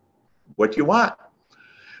getting? What you want.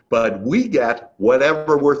 But we get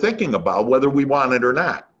whatever we're thinking about, whether we want it or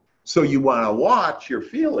not. So you want to watch your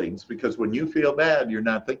feelings, because when you feel bad, you're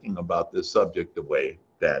not thinking about this subject the way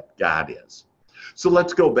that God is. So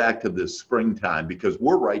let's go back to this springtime, because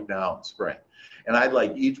we're right now in spring. And I'd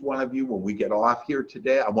like each one of you, when we get off here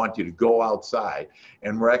today, I want you to go outside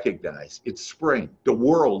and recognize it's spring. The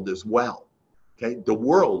world is well. Okay, the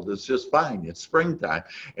world is just fine. It's springtime,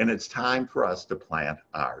 and it's time for us to plant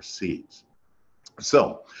our seeds.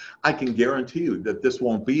 So I can guarantee you that this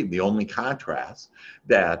won't be the only contrast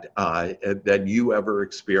that that you ever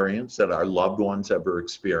experience, that our loved ones ever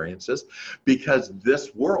experiences, because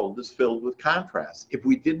this world is filled with contrast. If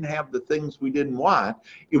we didn't have the things we didn't want,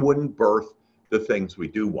 it wouldn't birth the things we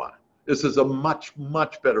do want. This is a much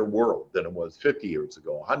better world than it was 50 years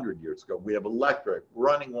ago, 100 years ago. We have electric,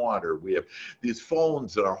 running water. We have these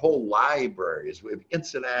phones and our whole libraries. We have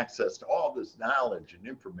instant access to all this knowledge and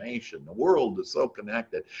information. The world is so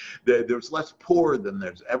connected. There's less poor than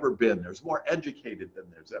there's ever been. There's more educated than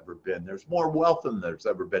there's ever been. There's more wealth than there's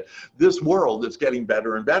ever been. This world is getting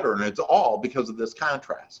better and better, and it's all because of this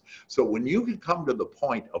contrast. So when you can come to the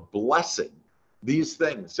point of blessing these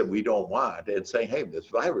things that we don't want and say, hey, this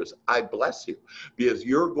virus, I bless you, because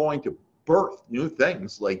you're going to birth new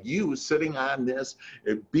things, like you sitting on this,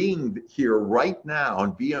 being here right now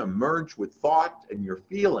and being emerged with thought and your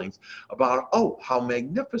feelings about, oh, how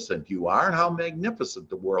magnificent you are and how magnificent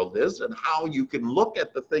the world is, and how you can look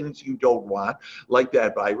at the things you don't want, like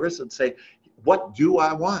that virus, and say, what do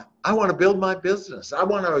I want? I want to build my business. I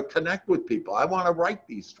want to connect with people. I want to write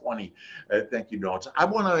these 20 thank you notes. I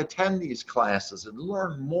want to attend these classes and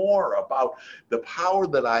learn more about the power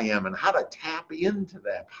that I am and how to tap into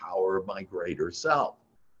that power of my greater self.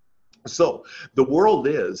 So the world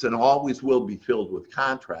is and always will be filled with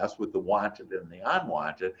contrast, with the wanted and the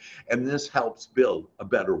unwanted, and this helps build a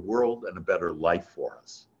better world and a better life for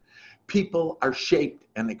us. People are shaped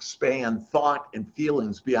and expand thought and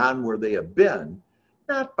feelings beyond where they have been,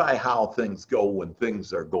 not by how things go when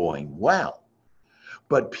things are going well,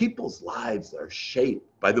 but people's lives are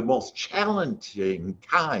shaped by the most challenging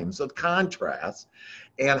times of contrast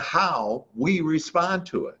and how we respond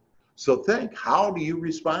to it. So think, how do you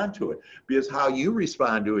respond to it? Because how you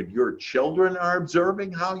respond to it, your children are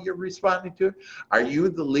observing how you're responding to it. Are you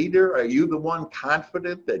the leader? Are you the one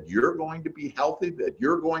confident that you're going to be healthy, that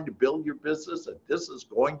you're going to build your business, that this is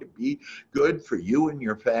going to be good for you and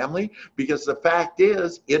your family? Because the fact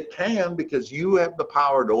is, it can, because you have the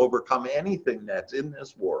power to overcome anything that's in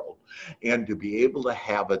this world and to be able to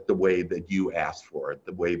have it the way that you ask for it,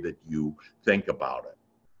 the way that you think about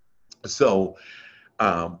it. So,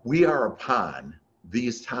 we are upon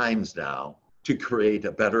these times now to create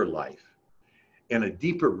a better life and a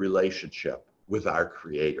deeper relationship with our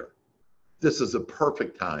Creator. This is a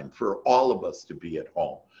perfect time for all of us to be at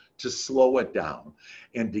home, to slow it down,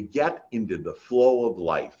 and to get into the flow of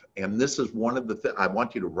life. And this is one of the things, I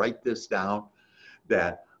want you to write this down,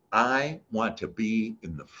 that I want to be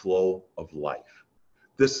in the flow of life.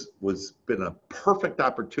 This was been a perfect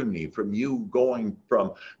opportunity from you going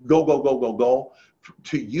from go, go, go, go, go,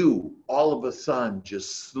 to you all of a sudden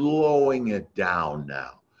just slowing it down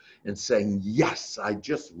now and saying, yes, I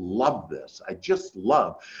just love this. I just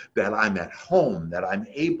love that I'm at home, that I'm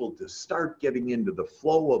able to start getting into the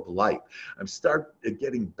flow of life. I'm start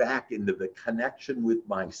getting back into the connection with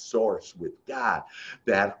my source, with God,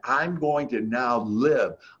 that I'm going to now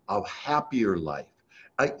live a happier life,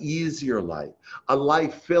 an easier life, a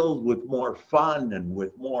life filled with more fun and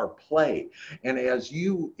with more play. And as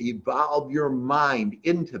you evolve your mind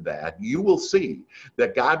into that, you will see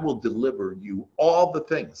that God will deliver you all the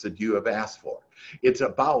things that you have asked for. It's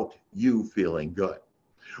about you feeling good.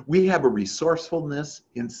 We have a resourcefulness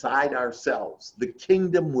inside ourselves, the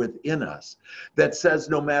kingdom within us, that says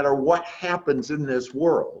no matter what happens in this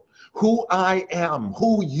world, who I am,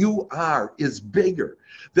 who you are, is bigger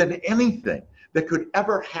than anything that could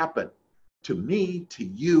ever happen to me, to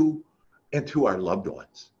you, and to our loved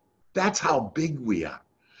ones. That's how big we are.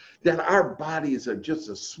 That our bodies are just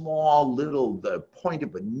a small little, the point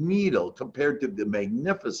of a needle compared to the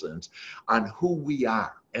magnificence on who we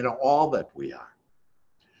are and all that we are.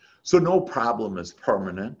 So no problem is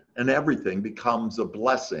permanent, and everything becomes a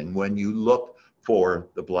blessing when you look for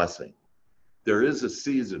the blessing. There is a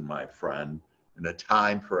season, my friend, and a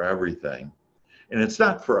time for everything. And it's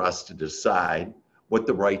not for us to decide what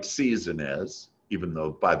the right season is, even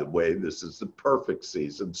though, by the way, this is the perfect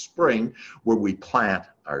season, spring, where we plant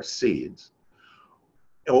our seeds.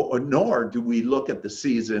 Nor do we look at the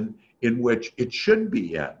season in which it should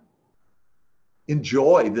be in.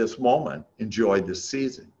 Enjoy this moment, enjoy this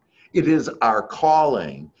season. It is our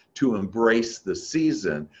calling to embrace the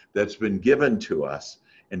season that's been given to us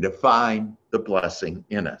and to find the blessing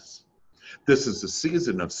in us. This is the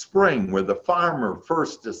season of spring where the farmer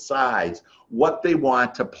first decides what they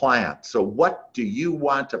want to plant. So what do you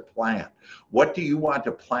want to plant? What do you want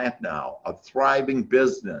to plant now? A thriving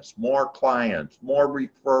business, more clients, more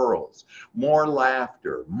referrals, more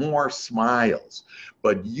laughter, more smiles.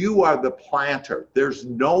 But you are the planter. There's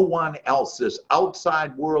no one else. This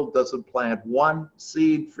outside world doesn't plant one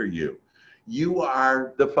seed for you. You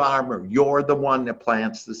are the farmer. You're the one that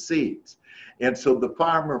plants the seeds. And so the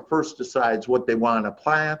farmer first decides what they want to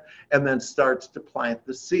plant and then starts to plant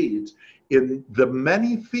the seeds in the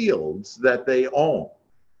many fields that they own.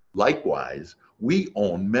 Likewise, we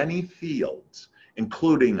own many fields,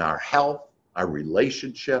 including our health, our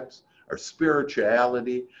relationships, our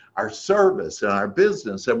spirituality, our service, and our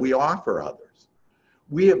business that we offer others.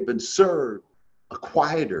 We have been served a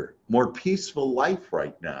quieter, more peaceful life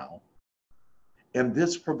right now. And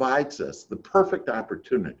this provides us the perfect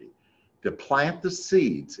opportunity to plant the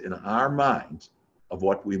seeds in our minds of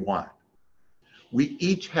what we want. We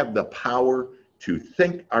each have the power to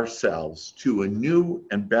think ourselves to a new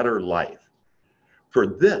and better life. For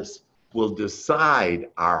this will decide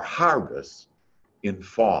our harvest in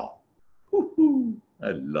fall.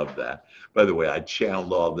 I love that. By the way, I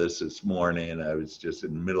channeled all this morning. I was just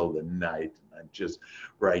in the middle of the night. I'm just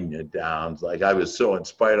writing it down. It's like I was so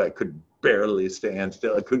inspired, I could barely stand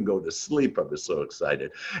still. I couldn't go to sleep. I was so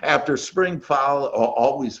excited. After spring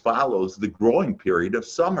always follows the growing period of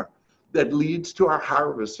summer that leads to our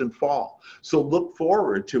harvest in fall. So look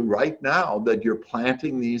forward to right now that you're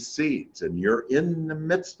planting these seeds and you're in the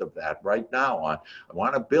midst of that right now. I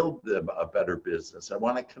want to build a better business. I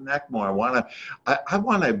want to connect more. I want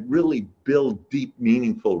to really build deep,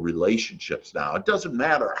 meaningful relationships now. It doesn't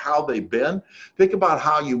matter how they've been. Think about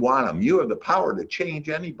how you want them. You have the power to change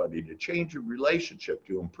anybody, to change your relationship,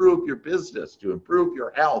 to improve your business, to improve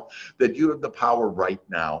your health, that you have the power right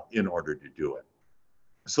now in order to do it.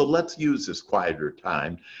 So let's use this quieter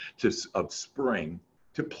time of spring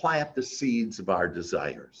to plant the seeds of our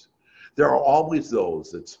desires. There are always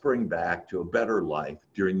those that spring back to a better life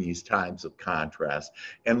during these times of contrast,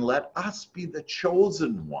 and let us be the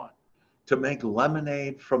chosen one to make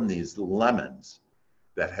lemonade from these lemons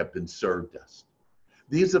that have been served us.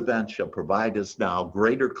 These events shall provide us now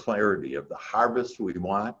greater clarity of the harvest we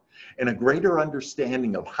want and a greater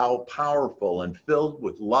understanding of how powerful and filled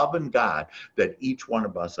with love and God that each one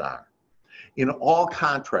of us are. In all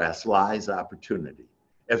contrast lies opportunity.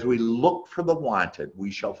 As we look for the wanted,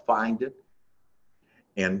 we shall find it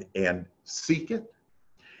and seek it.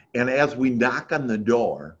 And as we knock on the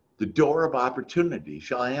door of opportunity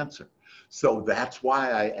shall answer. So that's why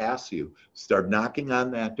I ask you, start knocking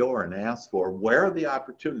on that door and ask for, where are the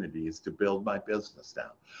opportunities to build my business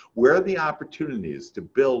now? Where are the opportunities to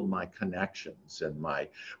build my connections and my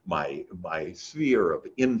sphere of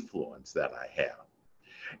influence that I have?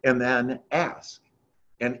 And then ask,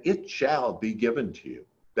 and it shall be given to you.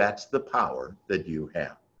 That's the power that you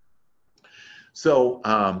have. So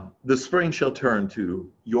the spring shall turn to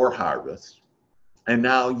your harvest, and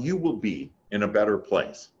now you will be in a better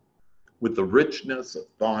place, with the richness of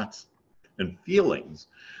thoughts and feelings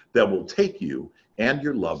that will take you and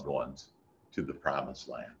your loved ones to the promised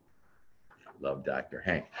land. Love, Dr.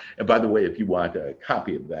 Hank. And by the way, if you want a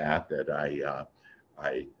copy of that, I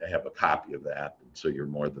have a copy of that, so you're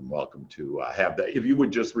more than welcome to have that. If you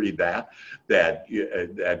would just read that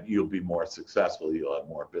you'll be more successful, you'll have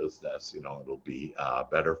more business, it'll be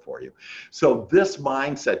better for you. So this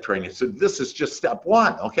mindset training, so this is just step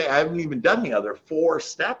one, okay? I haven't even done the other 4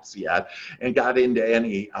 steps yet and got into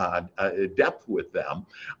any depth with them,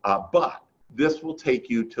 but this will take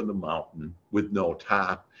you to the mountain with no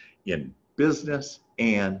top in business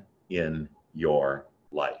and in your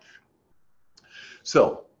life.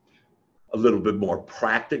 So a little bit more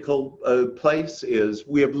practical place is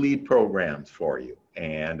we have lead programs for you.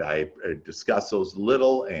 And I discuss those a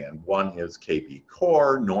little, and one is KB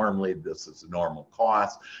Core. Normally, this is a normal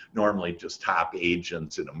cost. Normally, just top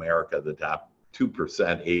agents in America, the top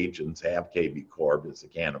 2% agents have KB Core because they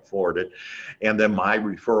can't afford it. And then my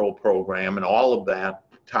referral program and all of that,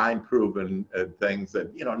 time-proven things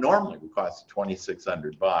that normally would cost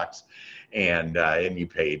 $2,600, and you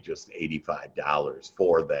pay just $85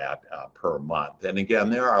 for that per month. And again,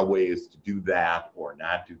 there are ways to do that or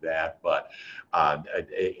not do that, but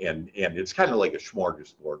and it's kind of like a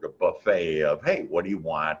smorgasbord, a buffet of, hey, what do you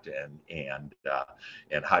want, and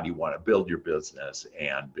how do you want to build your business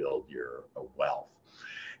and build your wealth.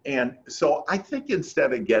 And so I think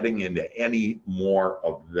instead of getting into any more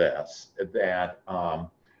of this, that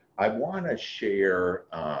I want to share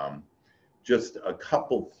just a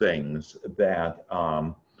couple things that,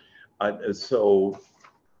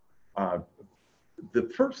 the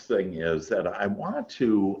first thing is that I want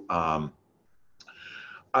to,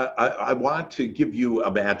 I want to give you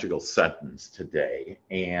a magical sentence today.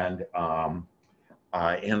 And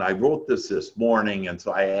I wrote this morning, and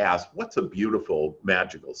so I asked, what's a beautiful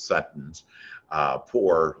magical sentence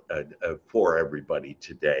for everybody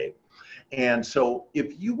today? And so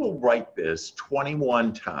if you will write this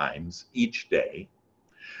 21 times each day,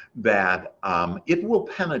 that it will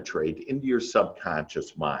penetrate into your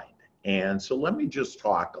subconscious mind. And so let me just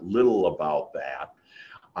talk a little about that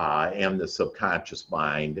and the subconscious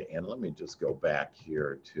mind. And let me just go back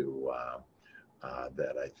here to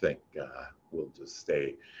that. I think we'll just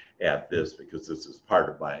stay at this because this is part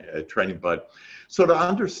of my training. But so to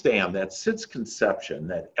understand that since conception,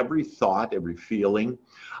 that every thought, every feeling,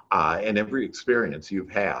 and every experience you've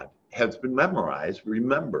had has been memorized,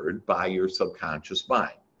 remembered by your subconscious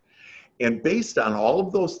mind. And based on all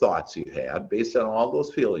of those thoughts you had, based on all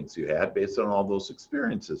those feelings you had, based on all those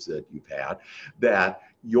experiences that you've had, that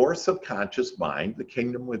your subconscious mind, the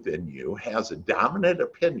kingdom within you, has a dominant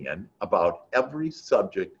opinion about every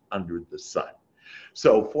subject under the sun.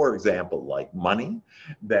 So for example, like money,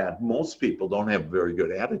 that most people don't have a very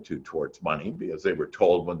good attitude towards money because they were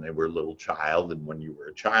told when they were a little child, and when you were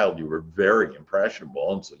a child, you were very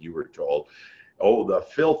impressionable. And so you were told, oh, the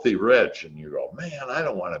filthy rich. And you go, man, I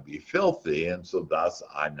don't want to be filthy. And so thus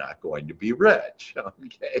I'm not going to be rich.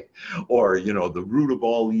 Okay. Or, you know, the root of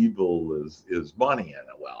all evil is money. And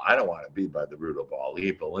well, I don't want to be by the root of all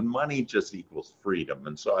evil. And money just equals freedom.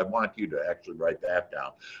 And so I want you to actually write that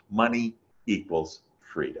down. Money equals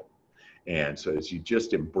freedom. And so as you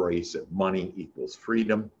just embrace it, money equals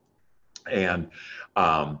freedom. And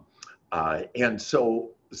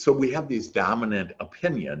so we have these dominant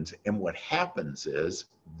opinions, and what happens is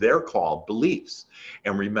they're called beliefs.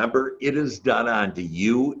 And remember, it is done unto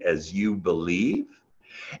you as you believe.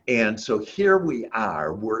 And so here we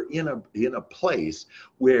are, we're in a place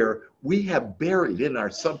where we have buried in our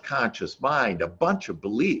subconscious mind a bunch of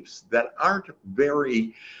beliefs that aren't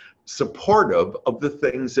very supportive of the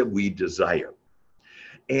things that we desire.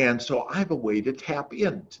 And so I have a way to tap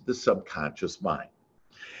into the subconscious mind.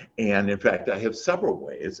 And in fact, I have several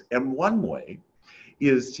ways. And one way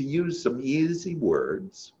is to use some easy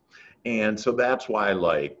words. And so that's why,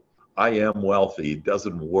 like, I am wealthy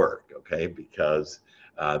doesn't work, okay? Because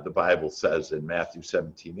the Bible says in Matthew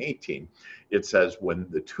 17:18, it says, when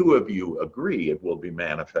the two of you agree, it will be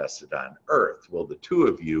manifested on earth. Well, the two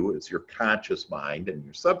of you is your conscious mind and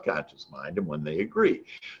your subconscious mind, and when they agree.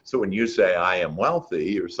 So when you say, I am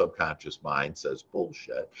wealthy, your subconscious mind says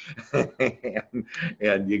bullshit.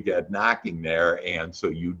 and you get knocking there, and so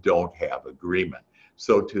you don't have agreement.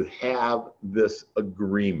 So to have this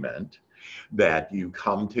agreement that you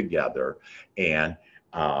come together and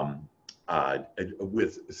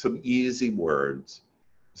with some easy words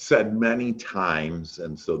said many times,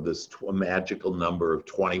 and so this magical number of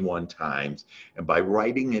 21 times, and by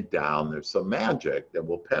writing it down, there's some magic that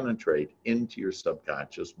will penetrate into your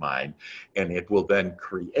subconscious mind, and it will then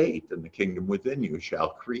create, and the kingdom within you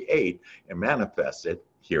shall create and manifest it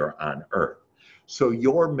here on earth. So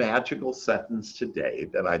your magical sentence today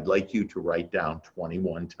that I'd like you to write down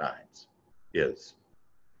 21 times is,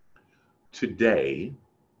 today,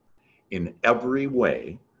 in every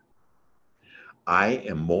way, I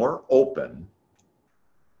am more open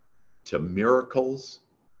to miracles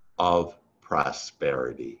of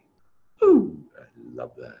prosperity. Ooh, I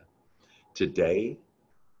love that. Today,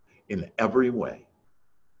 in every way,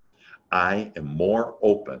 I am more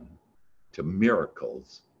open to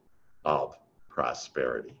miracles of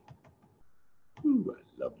prosperity. Ooh, I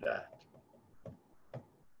love that.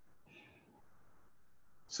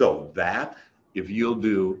 So that, if you'll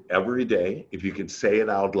do every day, if you can say it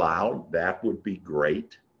out loud, that would be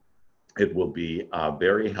great. It will be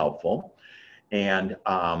very helpful. And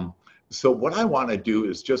so what I want to do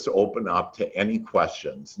is just open up to any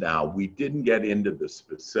questions. Now, we didn't get into the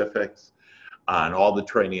specifics on all the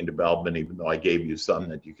training and development, even though I gave you some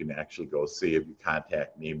that you can actually go see if you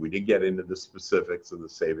contact me. We didn't get into the specifics of the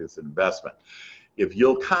savings and investment. If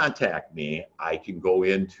you'll contact me, I can go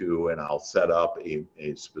into and I'll set up a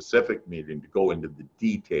specific meeting to go into the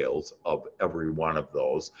details of every one of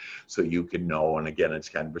those so you can know. And again, it's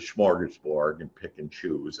kind of a smorgasbord and pick and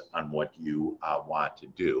choose on what you want to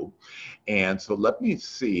do. And so let me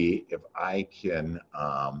see if I can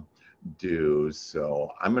do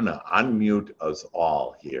so. I'm going to unmute us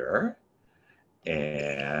all here.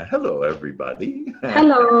 And hello, everybody.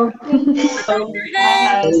 Hello.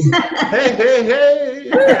 Hey, hey,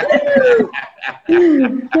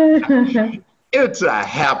 hey. It's a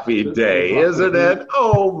happy day, isn't it?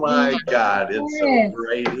 Oh my God, it's so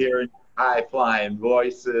great hearing high-flying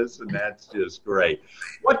voices, and that's just great.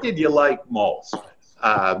 What did you like most?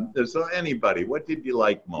 So anybody, what did you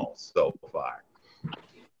like most so far?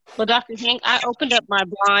 Well, Dr. Hank, I opened up my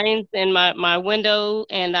blinds and my window,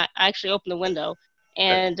 and I actually opened the window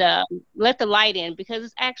and let the light in because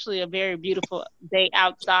it's actually a very beautiful day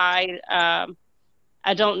outside.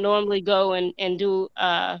 I don't normally go and do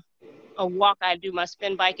a walk. I do my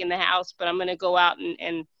spin bike in the house, but I'm going to go out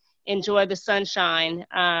and enjoy the sunshine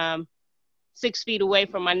 6 feet away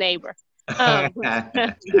from my neighbor. I opened up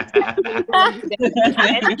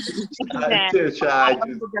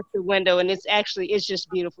the window, and it's just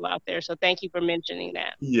beautiful out there. So thank you for mentioning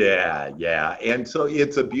that. Yeah. And so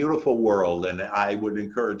it's a beautiful world, and I would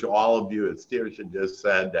encourage all of you, as Tirsha just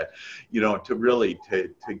said, that, you know, to really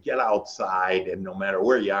to get outside, and no matter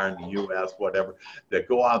where you are in the U.S., whatever, that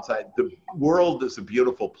go outside. The world is a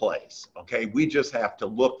beautiful place. Okay, we just have to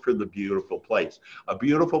look for the beautiful place. A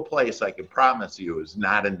beautiful place, I can promise you, is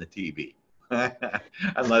not in the TV.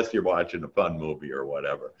 Unless you're watching a fun movie or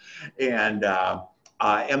whatever. And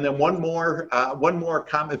And then one more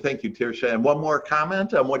comment. Thank you, Tirsha. And one more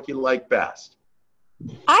comment on what you like best.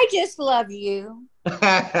 I just love you.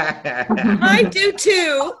 I do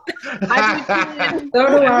too. I do too. So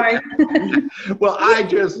do I. Well, I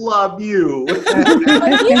just love you.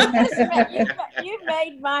 You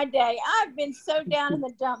made my day. I've been so down in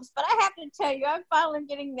the dumps, but I have to tell you, I'm finally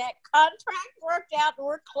getting that contract worked out, and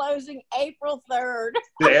we're closing April 3rd.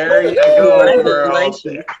 There you go, girl.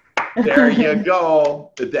 There you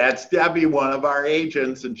go. That's Debbie, one of our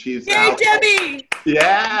agents, and she's Yay, Debbie!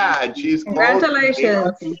 Yeah, she's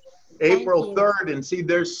Congratulations. April 3rd. And see,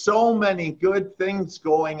 there's so many good things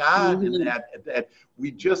going on in that we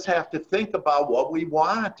just have to think about what we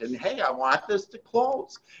want. And hey, I want this to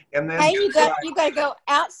close. And then hey, you got to go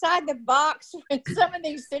outside the box in some of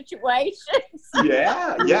these situations.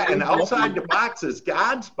 Yeah. And outside the box is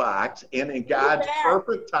God's box, and in God's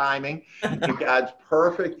perfect timing, and God's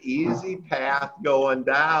perfect easy path going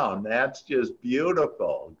down. That's just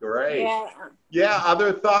beautiful. Great. Yeah,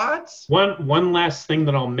 other thoughts? One last thing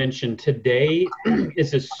that I'll mention. Today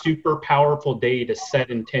is a super powerful day to set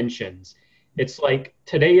intentions. It's like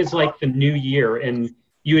today is like the new year, and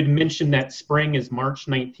you had mentioned that spring is March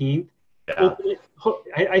 19th. Yeah. Well,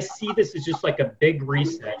 I see this as just like a big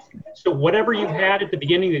reset. So whatever you've had at the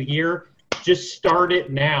beginning of the year, just start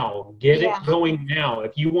it now. Get it going now.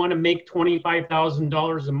 If you want to make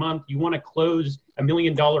 $25,000 a month, you want to close $1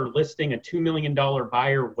 million listing, a $2 million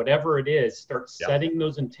buyer, whatever it is, start setting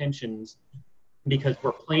those intentions, because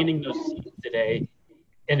we're planting those seeds today,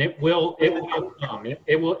 and it will come.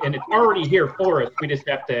 It will, and it's already here for us. We just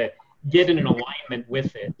have to get in an alignment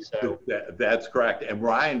with it. So that's correct. And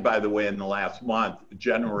Ryan, by the way, in the last month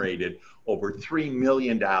generated over $3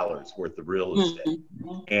 million worth of real estate.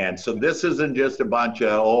 And so this isn't just a bunch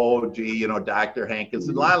of, Dr. Hank is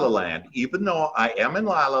in La La Land, even though I am in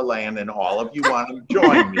La La Land and all of you want to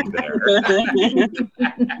join me there.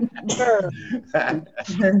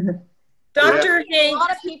 Dr. Hank, a lot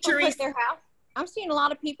of people put their house. I'm seeing a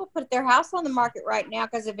lot of people put their house on the market right now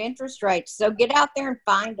because of interest rates. So get out there and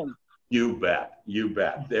find them. You bet.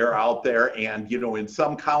 They're out there. And, in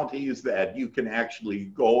some counties that you can actually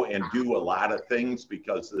go and do a lot of things,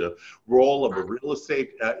 because the role of a real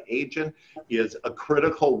estate agent is a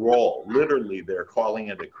critical role. Literally, they're calling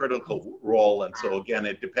it a critical role. And so, again,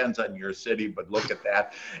 it depends on your city, but look at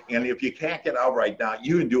that. And if you can't get out right now,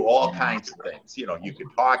 you can do all kinds of things. You can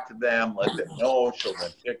talk to them, let them know, show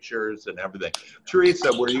them pictures and everything.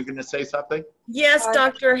 Teresa, were you going to say something? Yes,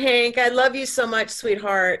 Dr. Hank, I love you so much,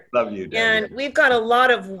 sweetheart. Love you, Debbie. And we've got a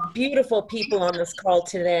lot of beautiful people on this call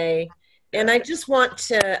today. And I just want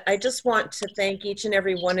to thank each and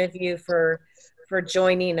every one of you for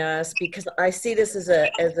joining us, because I see this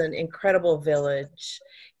as an incredible village.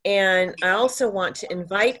 And I also want to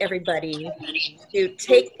invite everybody to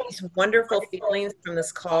take these wonderful feelings from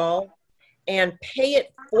this call and pay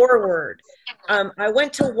it forward. I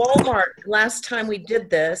went to Walmart last time we did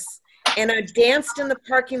this, and I danced in the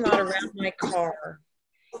parking lot around my car.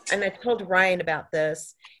 And I told Ryan about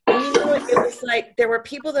this. And it was like there were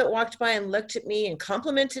people that walked by and looked at me and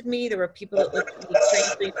complimented me. There were people that looked at me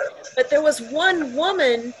strangely. But there was one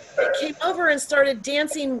woman that came over and started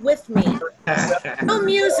dancing with me. No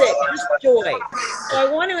music, just joy. So I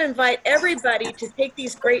want to invite everybody to take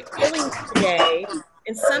these great feelings today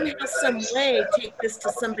and somehow, some way, take this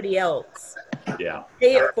to somebody else. Yeah.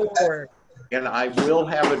 Pay it forward. And I will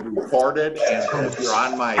have it recorded, and if you're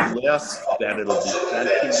on my list, that it'll be sent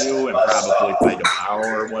to you, and probably by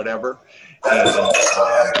tomorrow or whatever. And there's a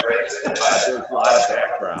lot of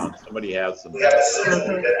background. Somebody has some. Thank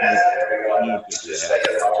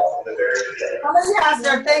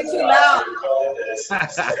you, loud.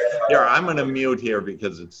 Here, I'm going to mute here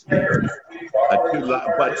because it's too loud.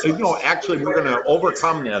 But actually, we're going to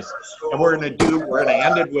overcome this, and we're going to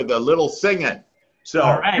end it with a little singing. So,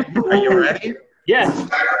 all right. Are you ready? Yes.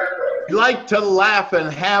 You like to laugh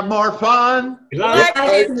and have more fun? Like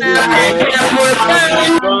to laugh and have more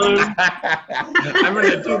fun. I'm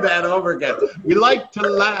going to do that over again. We like to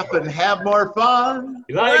laugh and have more fun.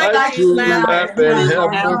 We like to laugh and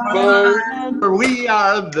have more fun. For we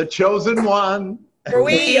are the chosen one. For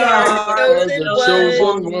we are the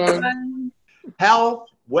chosen one. Health,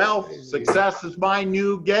 wealth, success is my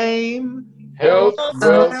new game. Health,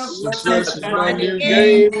 wealth, success is my new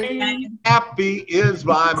game. Happy is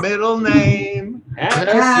my middle name.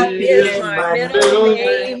 Happy is my middle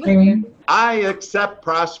name. I accept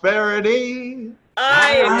prosperity.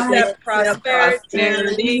 I accept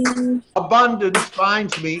prosperity. Abundance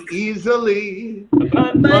finds me easily.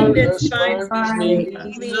 Abundance finds me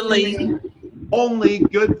easily. Only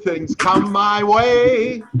good things come my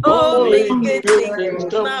way. Only good things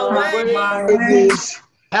come my way.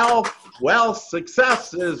 Health, wealth,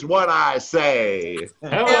 success is what I say.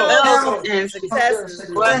 Health and success is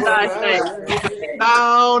what I say.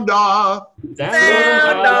 Sound off.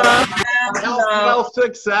 Sound off. Health, wealth,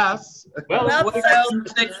 success. Wealth,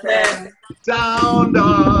 success. Sound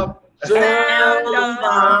off. Sound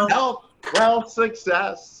off. Health, wealth,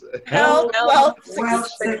 success. Health, wealth,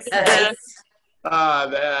 success.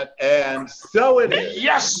 And so it is.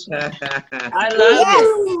 Yes. I love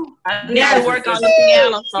it. I need to work on the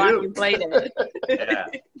piano so I can play that. Yeah.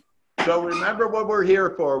 So remember what we're here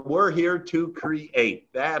for. We're here to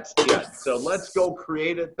create. That's it. So let's go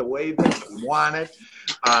create it the way that you want it.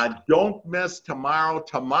 Don't miss tomorrow.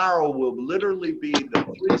 Tomorrow will literally be the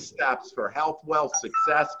 3 steps for health, wealth,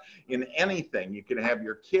 success in anything. You can have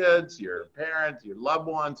your kids, your parents, your loved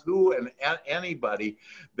ones, anybody,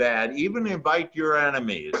 that even invite your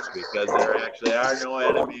enemies, because there actually are no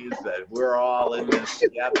enemies, that we're all in this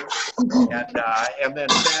together. And then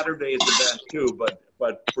Saturday's event too, but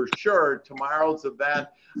for sure, tomorrow's event,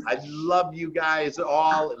 I love you guys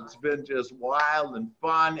all. It's been just wild and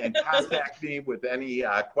fun. And contact me with any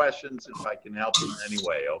questions if I can help in any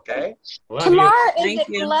way, okay? Tomorrow, is it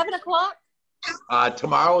 11 o'clock?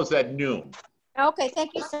 Tomorrow is at noon. Okay,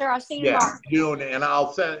 thank you, sir. I'll see you tomorrow. Noon, and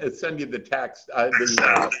I'll send you the text,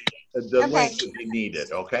 the link if you need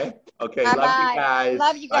it, okay? Okay, Bye-bye.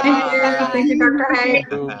 Love you guys. Love you guys. Bye. Thank you, Dr. Hank.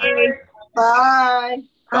 Bye. Bye.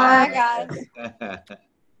 Bye, guys.